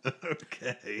loved it.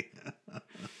 Okay.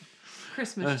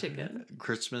 Christmas chicken.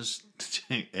 Christmas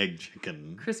egg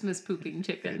chicken. Christmas pooping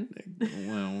chicken.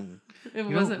 Well, it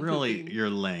wasn't really pooping. You're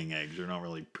laying eggs. You're not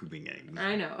really pooping eggs.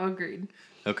 I know. Agreed.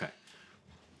 Okay.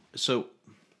 So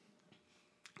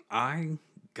I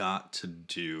got to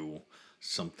do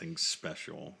something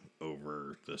special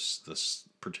over this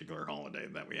particular holiday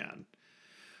that we had.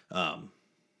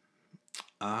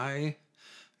 I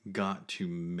got to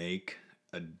make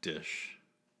a dish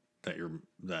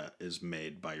that is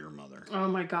made by your mother. Oh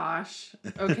my gosh.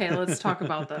 Okay, let's talk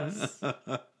about this.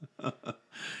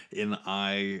 And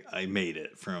I made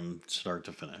it from start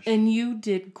to finish. And you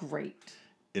did great.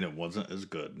 And it wasn't as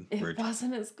good. It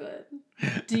wasn't as good.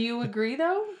 Do you agree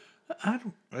though? It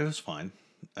was fine.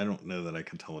 I don't know that I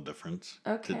could tell a difference.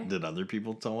 Okay. Did other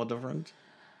people tell a difference?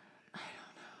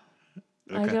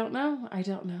 I don't know. I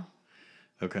don't know.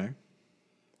 Okay.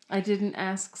 I didn't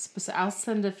ask I'll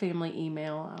send a family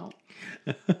email out.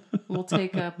 We'll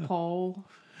take a poll.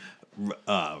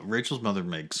 Rachel's mother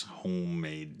makes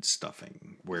homemade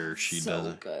stuffing where she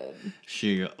does good.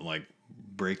 She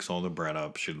breaks all the bread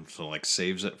up. She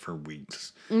saves it for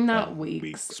weeks. Not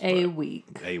weeks. A week.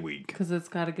 A week. Because it's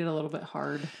got to get a little bit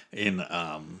hard. And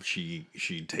she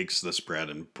takes this bread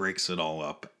and breaks it all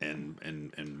up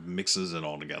and mixes it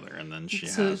all together. And then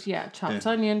chopped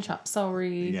onion, chopped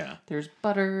celery. Yeah. There's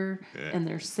butter and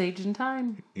there's sage and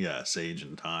thyme. Yeah, sage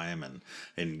and thyme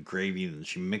and gravy. And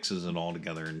she mixes it all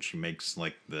together and she makes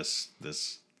this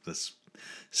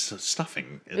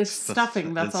stuffing. It's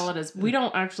stuffing. That's all it is. We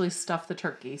don't actually stuff the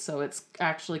turkey, so it's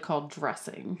actually called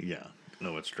dressing. Yeah.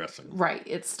 No, it's dressing. Right.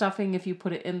 It's stuffing if you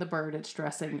put it in the bird. It's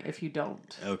dressing if you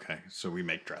don't. Okay. So we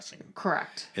make dressing.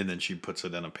 Correct. And then she puts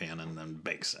it in a pan and then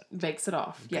bakes it. Bakes it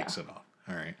off. Bakes it off.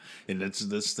 All right. And it's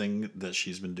this thing that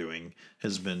she's been doing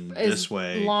has been this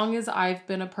way. As long as I've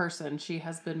been a person, she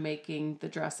has been making the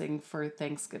dressing for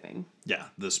Thanksgiving. Yeah.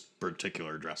 This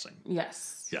particular dressing.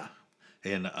 Yes. Yeah.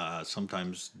 And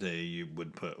sometimes they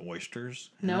would put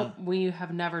oysters. Nope, we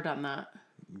have never done that.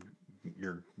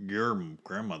 Your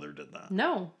grandmother did that.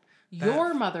 No,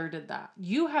 your mother did that.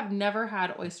 You have never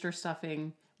had oyster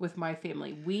stuffing with my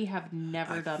family. We have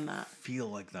never done that. I feel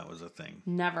like that was a thing.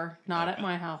 Never. Not at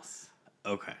my house.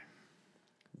 Okay.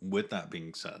 With that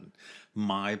being said,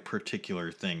 my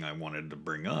particular thing I wanted to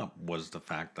bring up was the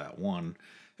fact that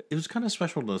it was kind of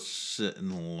special to sit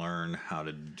and learn how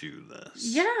to do this.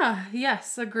 Yeah.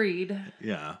 Yes. Agreed.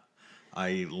 Yeah.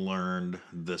 I learned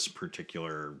this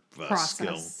particular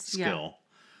Process. Yeah. skill.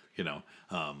 You know,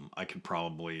 I could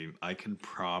probably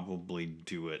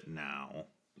do it now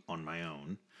on my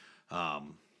own.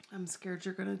 I'm scared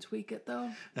you're going to tweak it though.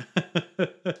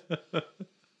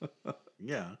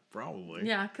 Yeah, probably.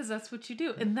 Yeah, because that's what you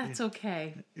do. And that's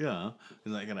okay. Yeah,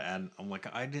 is I gotta add? I'm like,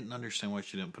 I didn't understand why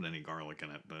she didn't put any garlic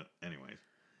in it, but anyways,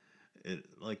 it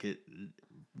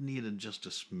needed just a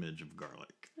smidge of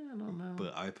garlic. I don't know.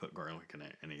 But I put garlic in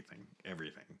it,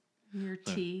 everything. Your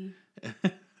tea.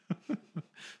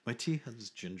 My tea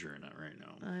has ginger in it right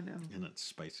now. I know. And it's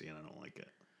spicy and I don't like it.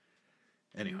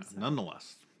 Anyway,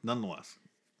 nonetheless,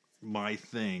 my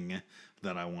thing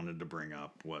that I wanted to bring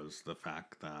up was the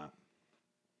fact that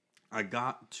I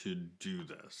got to do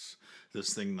this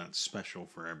thing that's special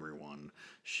for everyone.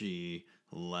 She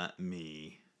let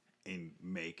me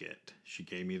make it. She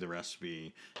gave me the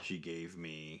recipe. She gave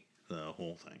me the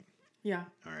whole thing. Yeah.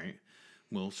 All right.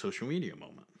 Well, social media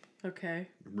moment Okay.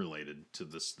 related to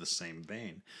the same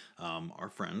vein. Our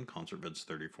friend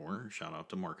ConcertVids34, shout out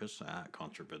to Marcus at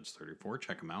ConcertVids34.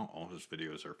 Check him out. All his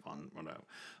videos are fun. Whatever.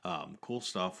 Cool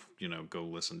stuff. Go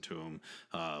listen to him.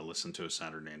 Listen to his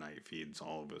Saturday night feeds.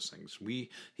 All of those things.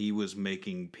 He was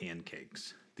making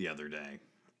pancakes the other day,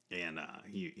 and I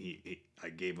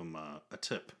gave him a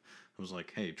tip. I was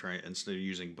like, hey, try instead of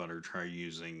using butter, try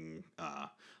using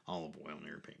olive oil in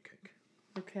your pancake.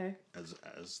 Okay.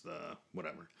 As the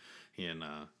whatever, and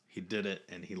he did it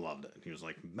and he loved it. He was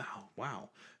like, wow,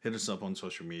 hit us up on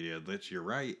social media. You're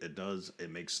right. It does. It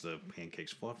makes the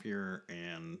pancakes fluffier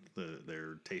and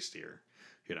they're tastier.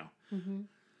 Mm-hmm.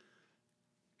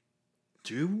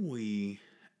 Do we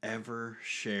ever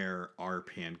share our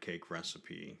pancake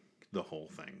recipe, the whole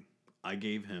thing? I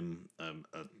gave him a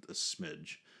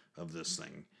smidge of this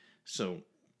thing, so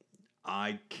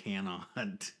I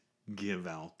cannot give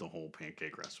out the whole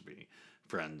pancake recipe,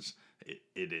 friends. It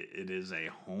is a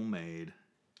homemade.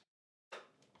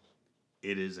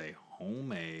 It is a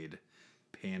homemade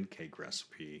pancake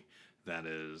recipe that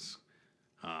is,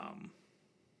 I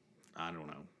don't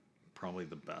know, probably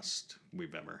the best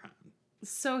we've ever had.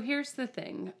 So here's the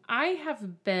thing. I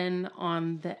have been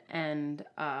on the end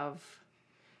of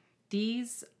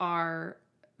these are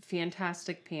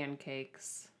fantastic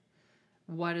pancakes.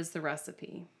 What is the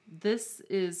recipe? This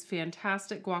is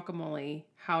fantastic guacamole.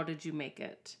 How did you make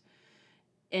it?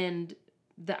 And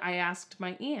I asked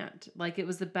my aunt, like it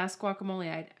was the best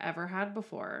guacamole I'd ever had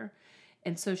before.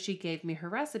 And so she gave me her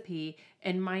recipe,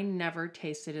 and mine never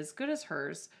tasted as good as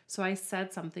hers. So I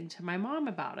said something to my mom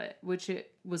about it, which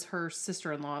it was her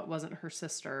sister-in-law. It wasn't her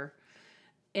sister.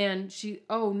 And she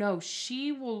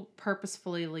will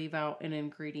purposefully leave out an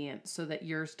ingredient so that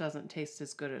yours doesn't taste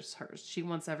as good as hers. She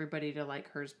wants everybody to like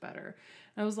hers better.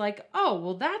 And I was like, oh,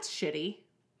 well, that's shitty.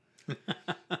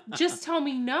 Just tell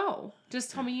me no. Just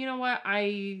tell me, you know what?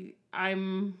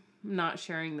 I'm not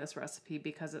sharing this recipe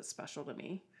because it's special to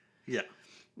me. Yeah.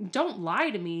 Don't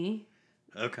lie to me.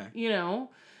 Okay.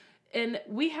 And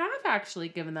we have actually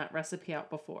given that recipe out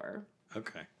before.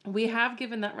 Okay. We have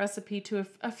given that recipe to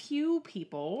a few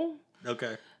people.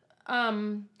 Okay.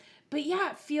 But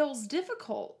yeah, it feels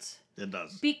difficult. It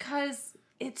does. Because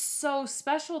it's so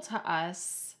special to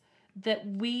us that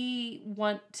we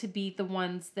want to be the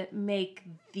ones that make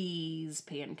these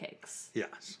pancakes.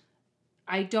 Yes.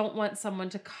 I don't want someone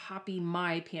to copy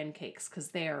my pancakes because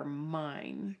they are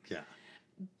mine. Yeah.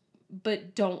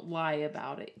 But don't lie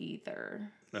about it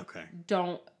either. Okay.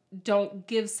 Don't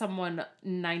give someone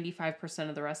 95%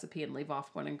 of the recipe and leave off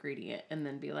one ingredient and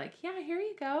then be like, yeah, here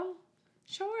you go.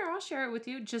 Sure, I'll share it with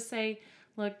you. Just say,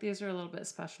 look, these are a little bit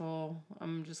special.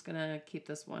 I'm just going to keep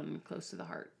this one close to the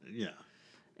heart. Yeah.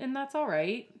 And that's all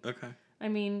right. Okay. I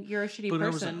mean, you're a shitty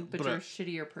person, but you're a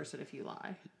shittier person if you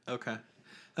lie. Okay.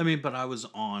 I mean, but I was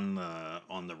on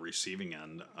the receiving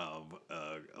end of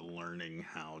learning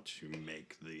how to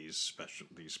make the special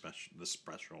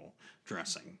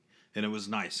dressing. And it was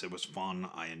nice. It was fun.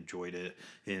 I enjoyed it.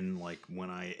 And like when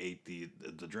I ate the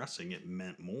dressing, it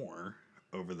meant more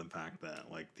over the fact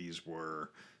that like this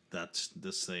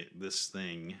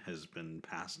thing has been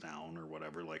passed down or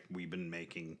whatever. Like we've been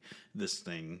making this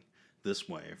thing this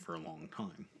way for a long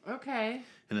time. Okay.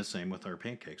 And the same with our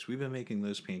pancakes. We've been making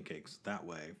those pancakes that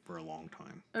way for a long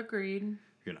time. Agreed.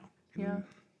 Yeah.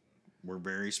 We're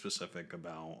very specific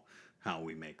about how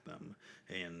we make them.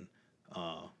 And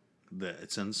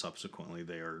and subsequently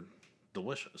they are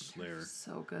delicious. They're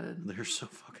so good. They're so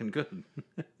fucking good.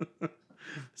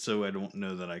 So I don't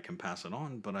know that I can pass it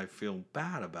on, but I feel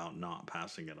bad about not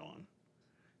passing it on.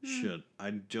 Shit,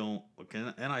 I don't.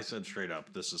 And I said straight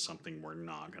up, this is something we're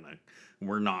not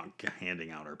handing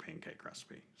out our pancake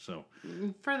recipe. So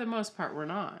For the most part, we're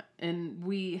not. And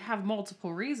we have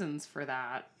multiple reasons for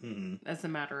that, as a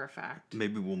matter of fact.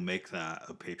 maybe we'll make that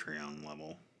a Patreon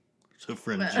level. So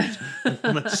friends just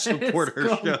want to support our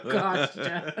show. Oh, gosh,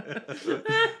 Jeff. You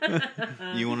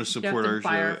want to You have support to our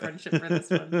buy our show? friendship for this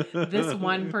one. This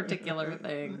one particular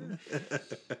thing.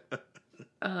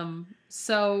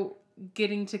 So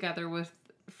getting together with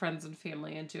friends and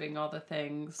family and doing all the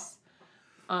things,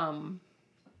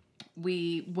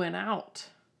 we went out.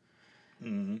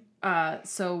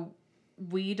 So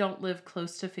we don't live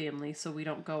close to family, so we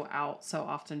don't go out so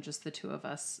often, just the two of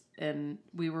us. And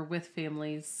we were with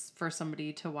families for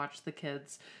somebody to watch the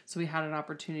kids. So we had an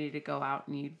opportunity to go out,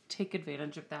 and you take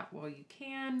advantage of that while you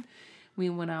can. We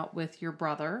went out with your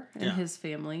brother and his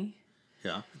family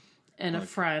Yeah, and a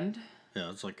friend. yeah,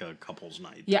 it's like a couple's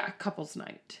night. Yeah, couple's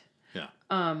night. Yeah,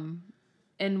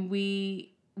 And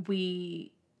we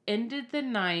ended the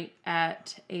night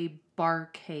at a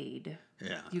barcade.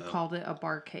 yeah. You called it a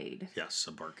barcade. Yes,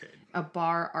 a barcade. A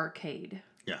bar arcade.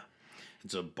 Yeah.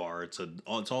 It's a bar. It's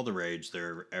all the rage.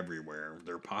 They're everywhere.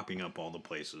 They're popping up all the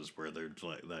places where there's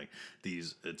like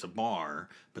these. It's a bar,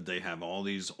 but they have all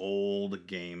these old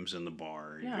games in the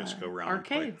bar. You just go around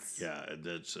arcades. and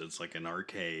play. Yeah, it's like an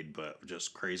arcade, but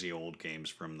just crazy old games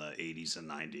from the 80s and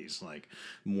 90s, like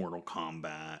Mortal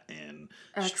Kombat and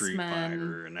Street X-Men.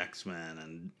 Fighter and X-Men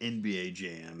and NBA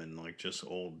Jam and like just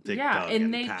old Dick Yeah, Dug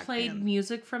and they Pac-Man. played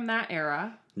music from that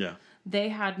era. Yeah. They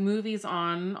had movies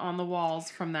on the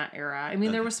walls from that era. I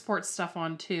mean, there was sports stuff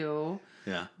on too.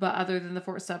 Yeah. But other than the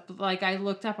sports stuff, like I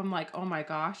looked up, I'm like, oh my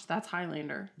gosh, that's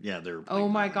Highlander. Yeah, they're. Oh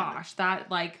my Highlander. gosh,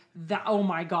 that, oh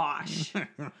my gosh.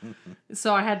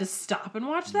 So I had to stop and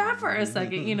watch that for a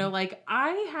second. You know, like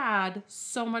I had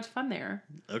so much fun there.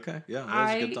 Okay. Yeah,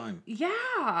 that was a good time.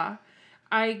 Yeah.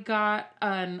 I got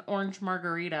an orange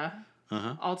margarita.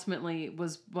 Uh-huh. Ultimately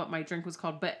was what my drink was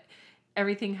called, but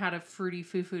everything had a fruity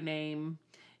foo-foo name.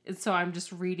 And so I'm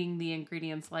just reading the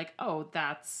ingredients like, oh,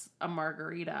 that's a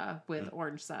margarita with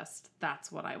orange zest. That's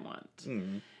what I want.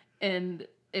 And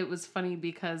it was funny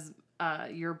because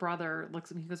your brother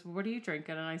looks at me, he goes, well, what are you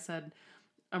drinking? And I said,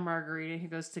 a margarita. He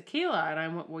goes, tequila. And I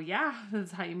went, well, yeah,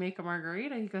 that's how you make a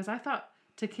margarita. He goes, I thought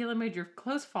tequila made your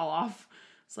clothes fall off.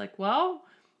 It's like, well,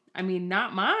 I mean,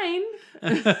 not mine,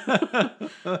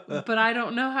 but I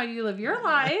don't know how you live your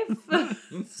life.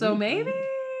 So maybe,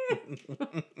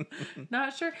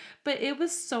 not sure, but it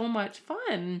was so much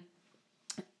fun.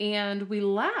 And we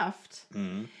left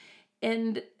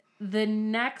and the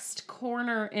next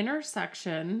corner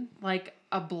intersection, like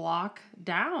a block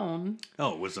down.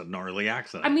 Oh, it was a gnarly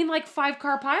accident. I mean, like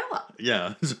 5-car pileup.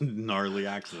 Yeah, it was a gnarly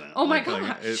accident. Oh my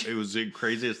gosh. It was the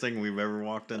craziest thing we've ever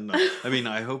walked into. I mean,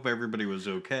 I hope everybody was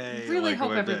okay. Really like, hope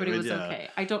what- everybody was yeah. okay.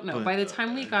 I don't know. But, By the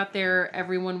time we got there,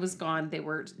 everyone was gone. They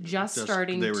were just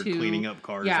starting They were to cleaning up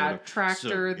cars. Yeah, whatever.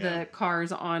 tractor So, yeah. the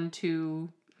cars onto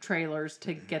trailers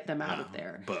to get them out of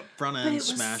there. But front But end it was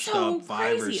smashed so up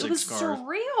 5 or crazy. 6 It was cars.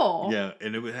 surreal. Yeah,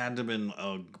 and it had to have been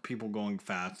people going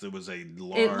fast. It was a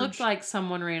large. It looked like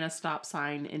someone ran a stop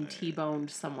sign and T-boned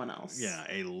someone else. Yeah,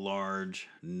 a large,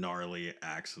 gnarly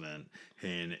accident,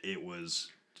 and it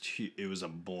was a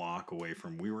block away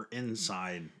from. We were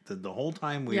inside the whole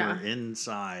time. We were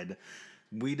inside.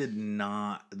 We did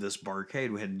not this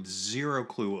barcade. We had zero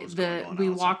clue what was going on. We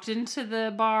outside. walked into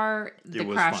the bar. The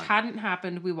was crash fun. hadn't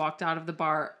happened. We walked out of the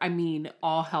bar. I mean,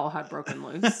 all hell had broken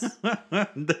loose.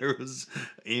 There was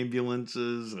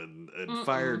ambulances and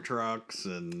fire trucks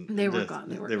and They were gone.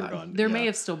 They were gone. There may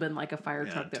have still been like a fire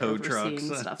truck there tow overseeing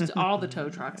trucks. stuff. All the tow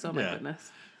trucks. Oh my Yeah. goodness.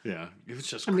 Yeah, it was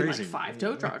just I mean, crazy. like 5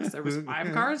 tow trucks. There was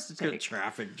 5 cars to take.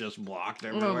 Traffic just blocked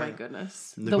everywhere. Oh my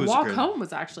goodness. It The was walk good. home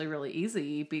was actually really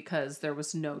easy because there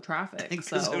was no traffic. 'Cause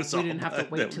So it was we all didn't have to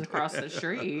about wait them. to cross the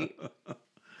street.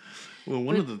 Well,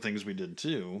 one of the things we did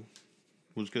too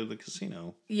was go to the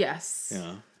casino. Yes.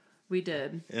 Yeah. We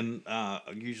did. And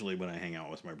usually when I hang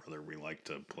out with my brother, we like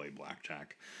to play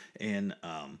blackjack. And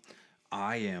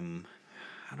I am,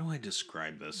 how do I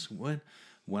describe this?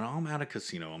 When I'm at a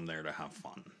casino, I'm there to have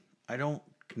fun. I don't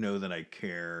know that I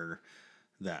care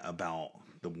about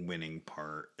the winning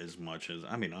part as much as,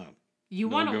 I mean, You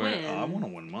want to win. I want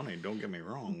to win money. Don't get me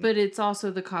wrong. But it's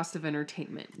also the cost of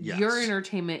entertainment. Yes. Your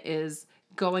entertainment is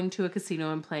going to a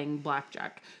casino and playing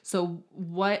blackjack. So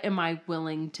what am I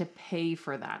willing to pay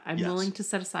for that? I'm Yes. willing to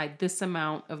set aside this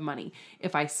amount of money.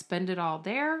 If I spend it all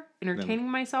there, entertaining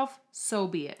myself, so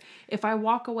be it. If I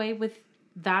walk away with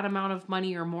that amount of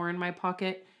money or more in my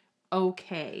pocket,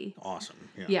 okay. Awesome.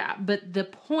 Yeah. Yeah, but the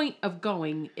point of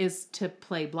going is to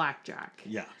play blackjack.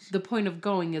 Yes. The point of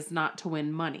going is not to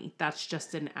win money. That's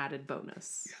just an added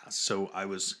bonus. Yeah. So I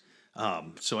was,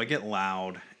 so I get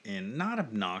loud and not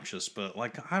obnoxious, but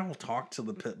like I will talk to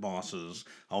the pit bosses.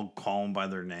 I'll call them by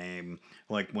their name.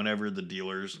 Like whenever the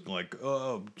dealer's like,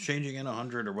 oh, changing in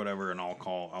 100 or whatever, and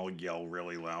I'll yell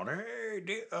really loud, hey,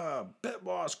 pit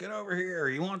boss, get over here.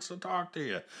 He wants to talk to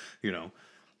you. You know,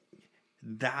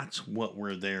 that's what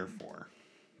we're there for.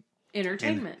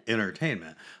 Entertainment.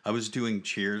 Entertainment. I was doing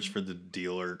cheers for the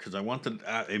dealer because I want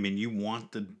you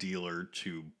want the dealer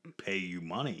to pay you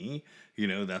money. You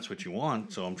know, that's what you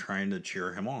want. So I'm trying to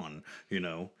cheer him on. You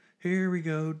know, here we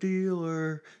go,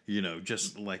 dealer. You know,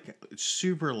 just like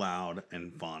super loud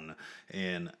and fun.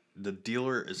 And the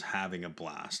dealer is having a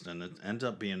blast. And it ends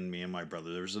up being me and my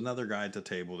brother. There's another guy at the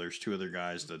table. There's two other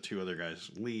guys. The two other guys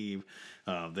leave.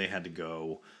 They had to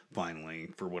go finally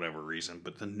for whatever reason.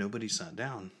 But then nobody sat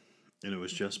down. And it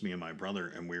was just me and my brother,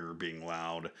 and we were being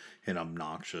loud and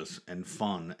obnoxious and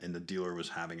fun. And the dealer was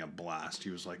having a blast.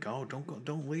 He was like, "Oh,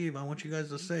 don't leave! I want you guys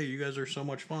to stay. You guys are so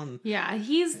much fun." Yeah,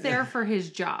 he's there for his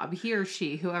job. He or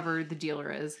she, whoever the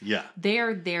dealer is. Yeah, they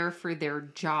are there for their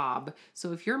job.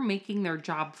 So if you're making their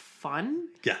job fun,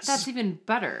 yes, that's even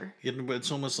better.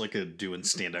 It's almost like doing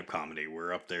stand-up comedy.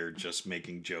 We're up there just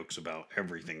making jokes about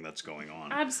everything that's going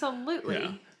on. Absolutely.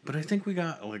 Yeah. But I think we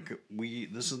got,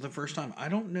 this is the first time. I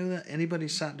don't know that anybody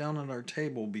sat down at our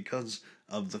table because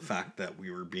of the fact that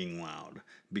we were being loud.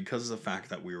 Because of the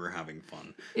fact that we were having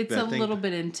fun. It's a little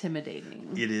bit intimidating.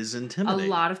 It is intimidating. A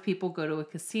lot of people go to a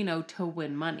casino to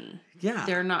win money. Yeah.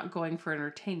 They're not going for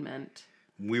entertainment.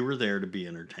 We were there to be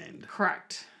entertained.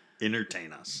 Correct.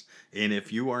 Entertain us. And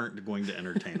if you aren't going to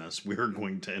entertain us, we're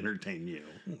going to entertain you.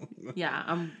 Yeah,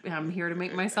 I'm here to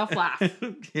make myself laugh.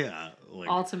 Yeah.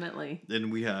 Ultimately.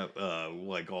 And we have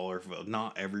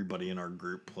not everybody in our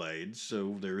group played,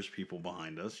 so there's people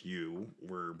behind us. You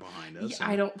were behind us. Yeah,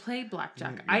 I don't play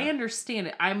blackjack. Yeah. I understand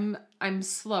it. I'm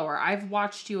slower. I've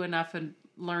watched you enough and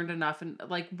learned enough, and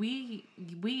we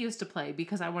used to play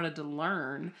because I wanted to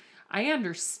learn. I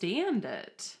understand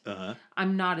it. Uh-huh.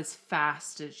 I'm not as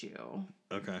fast as you.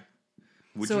 Okay.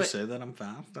 Would you say that I'm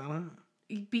fast on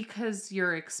it? Because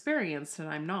you're experienced and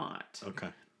I'm not. Okay.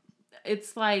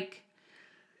 It's like,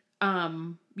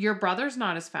 your brother's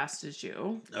not as fast as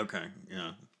you. Okay,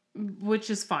 yeah. Which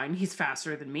is fine. He's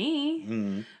faster than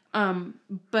me. Mm-hmm.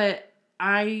 But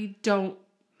I don't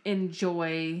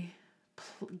enjoy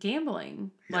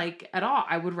gambling at all.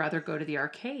 I would rather go to the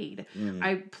arcade.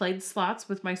 I played slots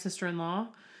with my sister-in-law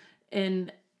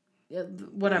and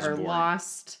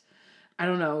lost, I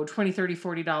don't know, $20, $30,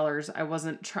 $40.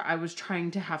 I was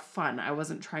trying to have fun. I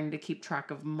wasn't trying to keep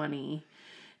track of money,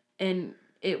 and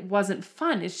it wasn't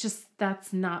fun. It's just,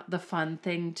 that's not the fun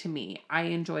thing to me. I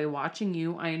enjoy watching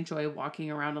you. I enjoy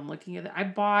walking around and looking at it. I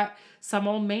bought some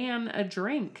old man a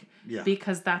drink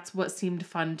because that's what seemed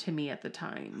fun to me at the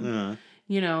time. Uh-huh.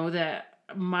 You know, that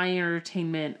my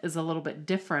entertainment is a little bit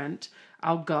different.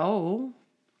 I'll go.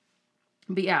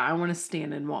 But yeah, I want to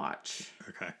stand and watch.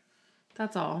 Okay.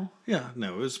 That's all. Yeah,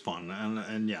 no, it was fun.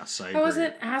 And yes, I agree.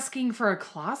 Wasn't asking for a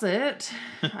closet.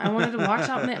 I wanted to watch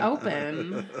out in the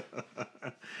open.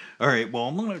 All right, well,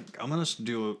 I'm gonna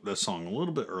do the song a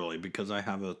little bit early because I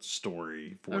have a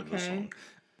story for the song.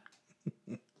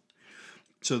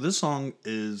 So this song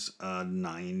is a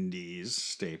 90s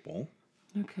staple.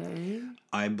 Okay.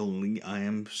 I believe I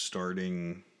am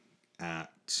starting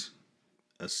at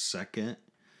a second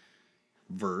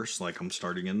verse, like I'm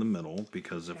starting in the middle,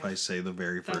 because if I say the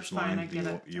very first line, you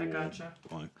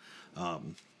will.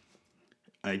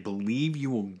 I believe you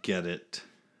will get it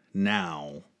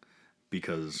now,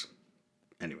 because,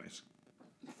 anyways.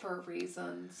 For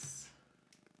reasons.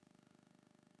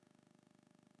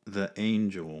 The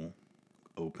angel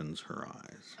opens her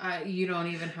eyes. You don't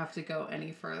even have to go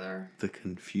any further. The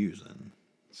confusion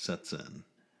sets in.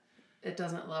 It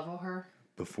doesn't level her?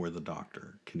 Before the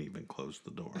doctor can even close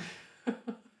the door.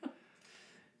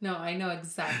 No, I know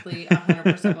exactly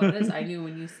 100% what it is. I knew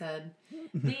when you said,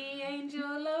 the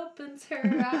angel opens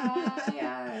her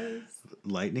eyes.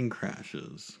 Lightning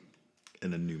crashes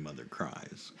and a new mother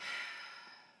cries.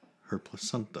 Her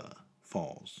placenta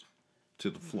falls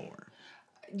to the floor.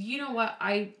 You know what?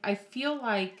 I feel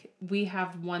like we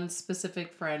have one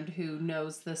specific friend who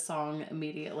knows this song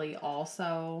immediately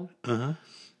also. Uh-huh.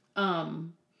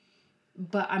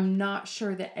 But I'm not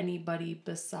sure that anybody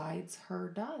besides her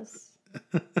does.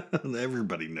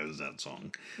 Everybody knows that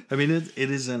song. I mean, it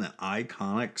is an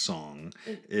iconic song.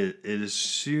 It as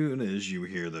soon as you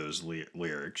hear those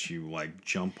lyrics, you like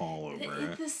jump all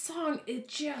over it. This song,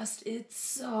 it's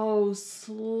so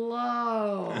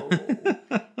slow.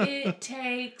 It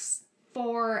takes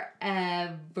forever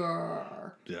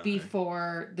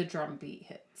before the drum beat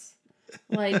hits.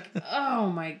 Like, oh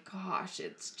my gosh,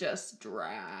 it's just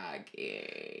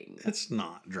dragging. It's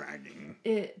not dragging.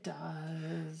 It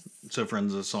does. So,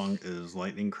 friends, the song is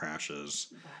Lightning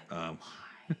Crashes by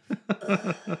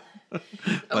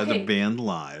the band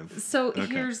Live. So,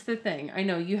 here's the thing. I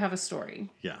know you have a story.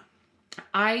 Yeah.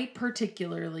 I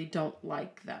particularly don't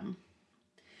like them.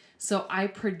 So, I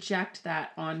project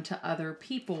that onto other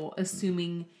people,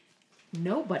 assuming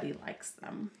nobody likes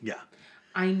them. Yeah.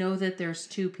 I know that there's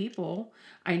two people.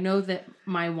 I know that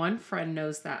my one friend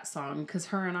knows that song because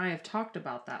her and I have talked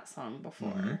about that song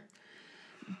before.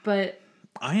 Mm-hmm. But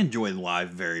I enjoy Live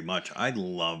very much. I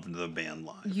loved the band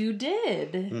Live. You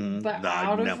did. Mm-hmm. But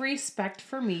out of respect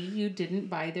for me, you didn't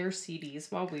buy their CDs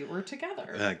while we were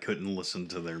together. I couldn't listen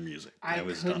to their music.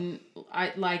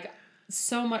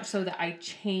 So much so that I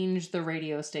changed the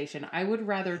radio station. I would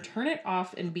rather turn it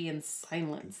off and be in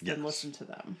silence than listen to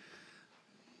them.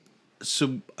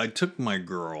 So I took my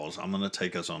girls. I'm gonna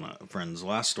take us on a friend's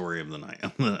last story of the night.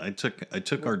 I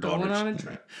took our daughters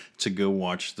to go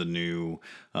watch the new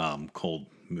Cold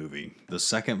movie, the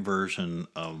second version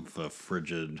of the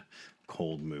frigid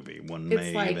Cold movie. One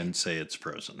may even say it's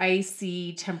frozen.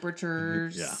 Icy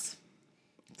temperatures.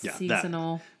 Yeah,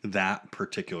 seasonal. That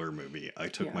particular movie. I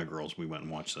took my girls. We went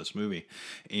and watched this movie,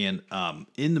 and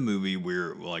in the movie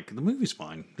we're like, the movie's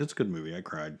fine. It's a good movie. I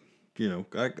cried. You know,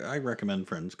 I recommend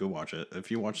friends go watch it.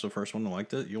 If you watch the first one and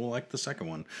liked it, you'll like the second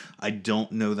one. I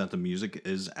don't know that the music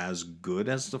is as good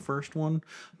as the first one,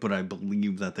 but I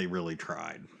believe that they really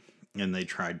tried. And they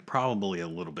tried probably a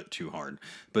little bit too hard.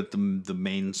 But the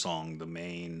main song, the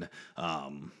main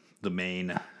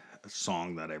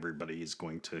song that everybody is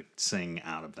going to sing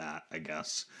out of that, I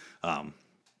guess. I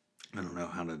don't know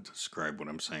how to describe what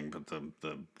I'm saying, but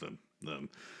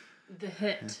the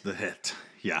hit,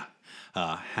 yeah,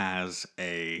 has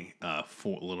a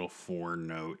little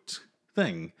 4-note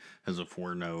thing. Has a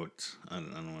 4-note. I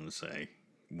don't want to say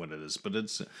what it is, but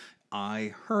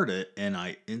I heard it and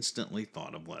I instantly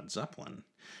thought of Led Zeppelin,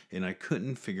 and I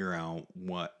couldn't figure out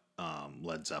what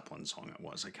Led Zeppelin song it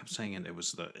was. I kept saying it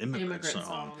was the Immigrant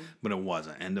song, but it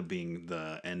wasn't. It ended up being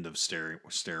the end of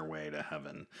Stairway to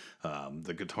Heaven.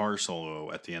 The guitar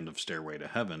solo at the end of Stairway to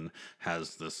Heaven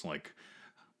has this like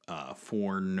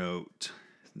 4-note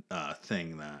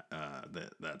thing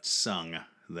that's sung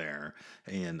there,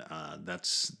 and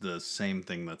that's the same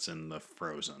thing that's in the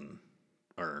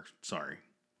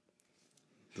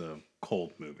the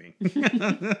Cold movie.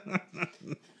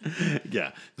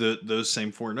 Yeah, those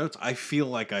same 4 notes. I feel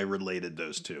like I related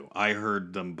those two. I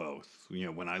heard them both. You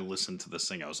know, when I listened to this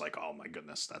thing, I was like, oh my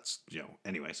goodness, that's,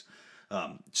 anyways.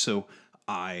 So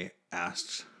I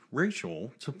asked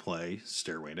Rachel to play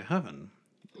Stairway to Heaven.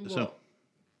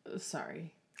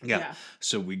 Sorry. Yeah.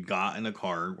 So we got in a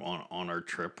car on our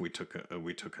trip. We took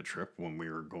a trip when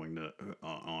we were going to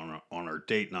on our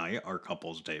date night, our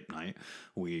couple's date night.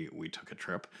 We took a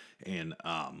trip, and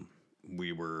while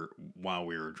we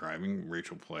were driving,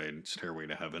 Rachel played Stairway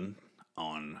to Heaven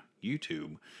on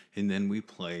YouTube, and then we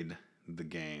played the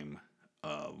game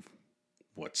of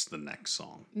what's the next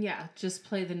song. Yeah, just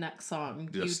play the next song.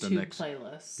 Just YouTube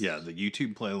playlist. Yeah, the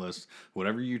YouTube playlist.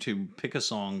 Whatever YouTube, pick a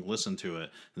song, listen to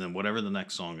it, and then whatever the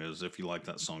next song is, if you like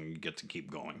that song, you get to keep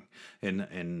going.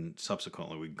 And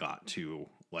subsequently, we got to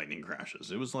Lightning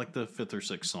Crashes. It was like the 5th or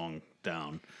 6th song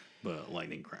down, but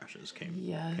Lightning Crashes came on.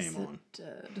 Yes, it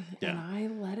did. Yeah. And I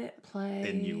let it play.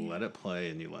 And you let it play,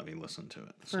 and you let me listen to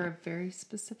it. For a very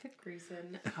specific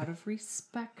reason, out of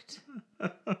respect.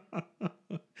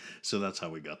 So that's how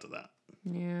we got to that.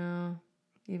 Yeah,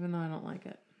 even though I don't like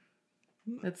it.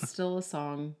 It's still a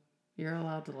song. You're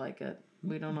allowed to like it.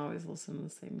 We don't always listen to the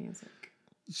same music.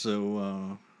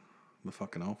 So, the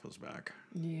fucking Alpha's back.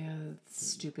 Yeah,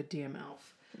 stupid damn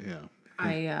Elf. Yeah.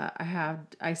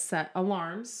 I set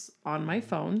alarms on my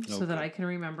phone so that I can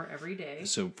remember every day.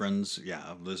 So friends,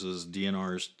 this is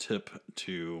DNR's tip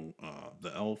to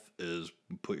the Elf is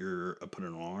put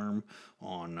an alarm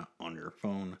on your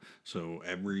phone, so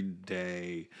every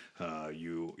day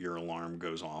your alarm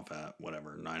goes off at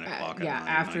whatever 9 o'clock at night.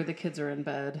 After the kids are in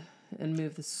bed, and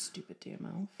move the stupid damn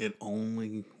Elf. It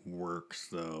only works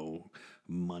though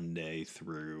Monday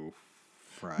through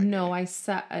Friday. No, I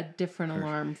set a different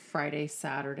alarm Friday,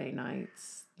 Saturday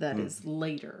nights that is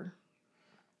later.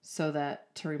 so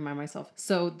that to remind myself.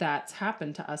 So that's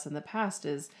happened to us in the past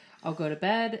is I'll go to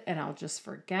bed and I'll just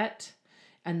forget.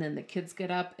 And then the kids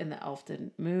get up and the elf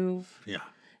didn't move. Yeah.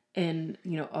 And,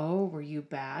 oh, were you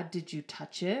bad? Did you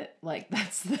touch it? Like,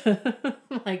 that's the,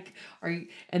 like, are you,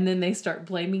 and then they start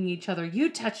blaming each other. You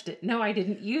touched it. No, I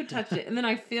didn't. You touched it. And then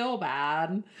I feel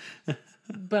bad,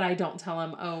 but I don't tell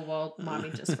them, oh, well, mommy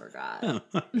just forgot.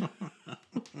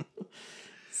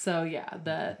 So yeah,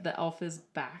 the elf is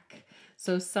back.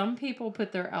 So some people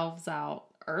put their elves out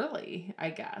early,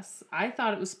 I guess. I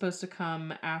thought it was supposed to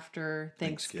come after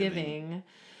Thanksgiving.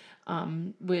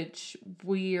 Which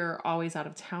we are always out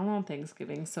of town on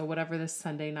Thanksgiving. So whatever this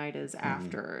Sunday night is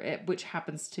after it, which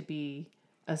happens to be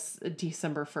a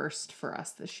December 1st for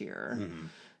us this year.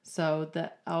 So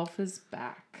the elf is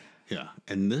back. Yeah.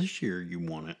 And this year you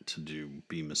want it to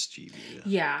be mischievous.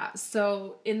 Yeah.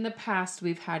 So in the past,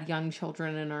 we've had young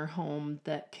children in our home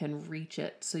that can reach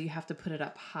it. So you have to put it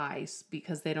up high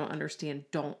because they don't understand,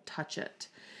 don't touch it.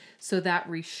 So that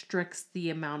restricts the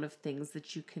amount of things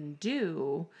that you can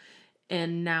do.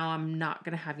 And now I'm not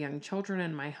going to have young children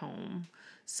in my home.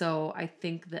 So I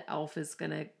think the elf is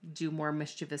going to do more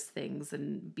mischievous things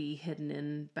and be hidden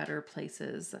in better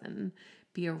places and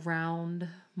be around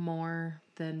more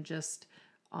than just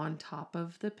on top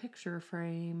of the picture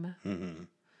frame.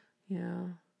 Yeah.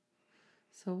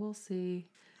 So we'll see.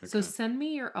 Okay. So send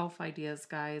me your elf ideas,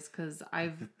 guys, because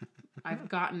I've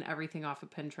gotten everything off of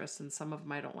Pinterest and some of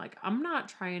them I don't like. I'm not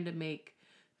trying to make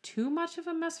too much of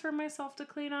a mess for myself to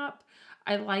clean up.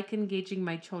 I like engaging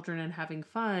my children and having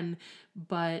fun,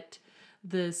 but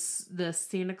the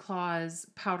Santa Claus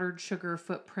powdered sugar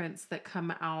footprints that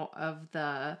come out of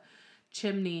the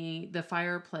chimney, the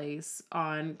fireplace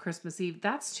on Christmas Eve,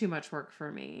 that's too much work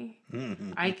for me.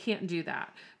 I can't do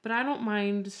that. But I don't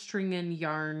mind stringing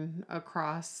yarn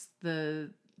across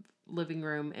the living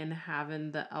room and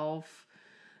having the elf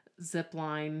zip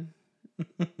line.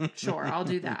 Sure, I'll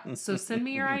do that. So send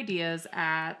me your ideas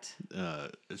at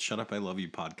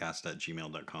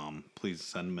shutupiloveyouPodcast@gmail.com. Please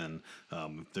send them in.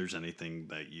 If there's anything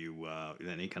that you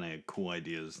any kind of cool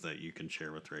ideas that you can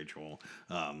share with Rachel,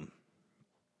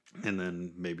 and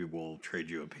then maybe we'll trade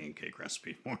you a pancake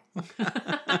recipe for.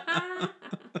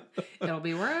 It'll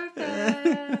be worth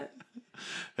it.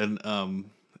 And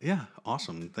yeah,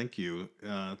 awesome. Thank you.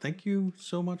 Thank you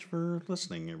so much for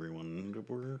listening, everyone.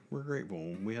 We're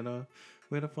grateful. We had a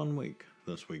fun week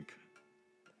this week.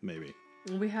 Maybe.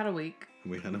 We had a week.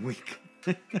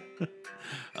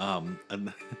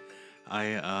 And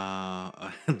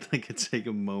I'd like to take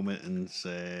a moment and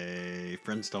say,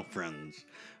 friends tell friends.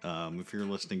 If you're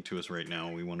listening to us right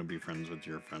now, we want to be friends with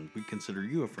your friends. We consider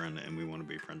you a friend, and we want to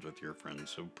be friends with your friends.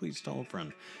 So please tell a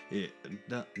friend.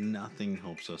 Nothing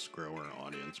helps us grow our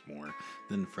audience more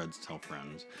than friends tell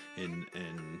friends. And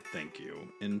thank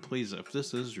you. And please, if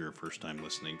this is your first time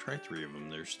listening, try 3 of them.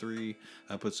 There's 3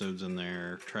 episodes in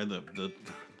there. Try the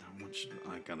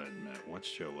I gotta admit, once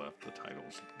Joe left, the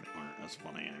titles aren't as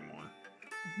funny anymore.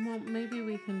 Well, maybe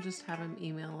we can just have him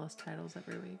email us titles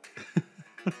every week.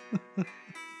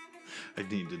 I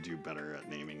need to do better at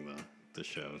naming the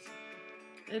shows.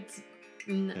 At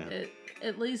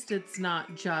least it's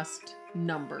not just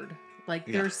numbered. Like,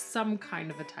 there's some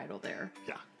kind of a title there.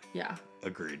 Yeah.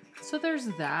 Agreed. So there's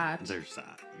that.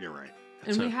 You're right.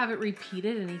 And we haven't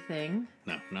repeated anything.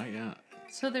 No, not yet.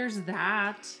 So there's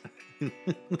that.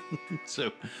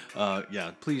 So,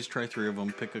 please try 3 of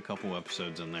them. Pick a couple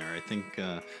episodes in there. I think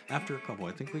after a couple,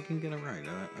 I think we can get it right.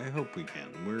 I hope we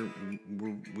can.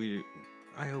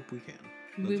 I hope we can.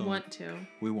 We want to.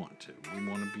 We want to. We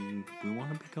want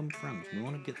to become friends. We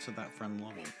want to get to that friend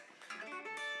level.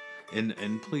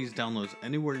 And please download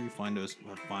anywhere you find us.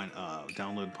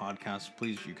 Download podcasts.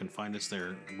 Please, you can find us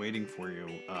there, waiting for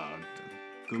you.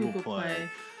 Google Play,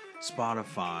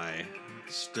 Spotify,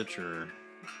 Stitcher,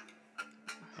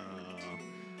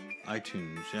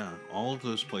 iTunes, all of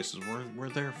those places. We're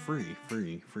there free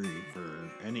for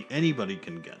anybody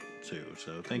can get to.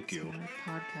 So thank you.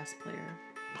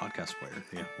 Podcast player,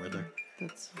 yeah, we're there.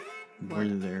 We're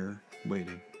there,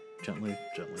 waiting, gently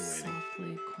waiting,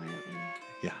 softly, quietly.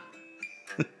 Yeah.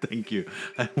 Thank you.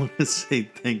 I want to say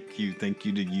thank you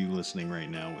to you listening right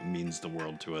now. It means the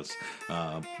world to us.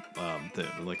 I'd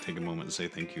like to take a moment and say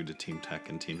thank you to Team Tech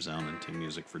and Team Sound and Team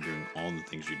Music for doing all the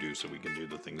things you do so we can do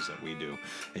the things that we do.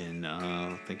 And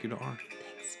thank you to R.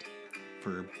 Thanks, Dave.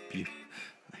 For you.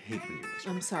 I hate when you whisper.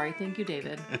 I'm sorry. Thank you,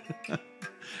 David.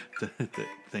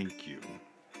 Thank you,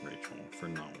 Rachel, for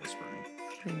not whispering.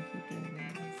 Thank you,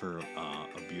 David. For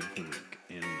a beautiful week.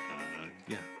 And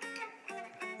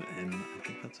and I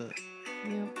think that's it.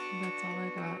 Yep, that's all I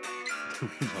got. We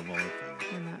love all our friends.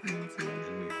 And that means you.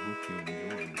 And we hope you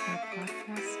enjoyed Our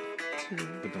podcast too.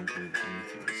 But don't believe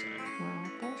anything we say. We're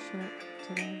all bullshit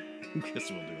today.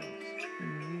 Guess we'll do else.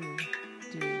 And you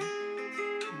do you.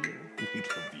 We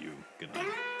love you. Good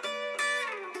night.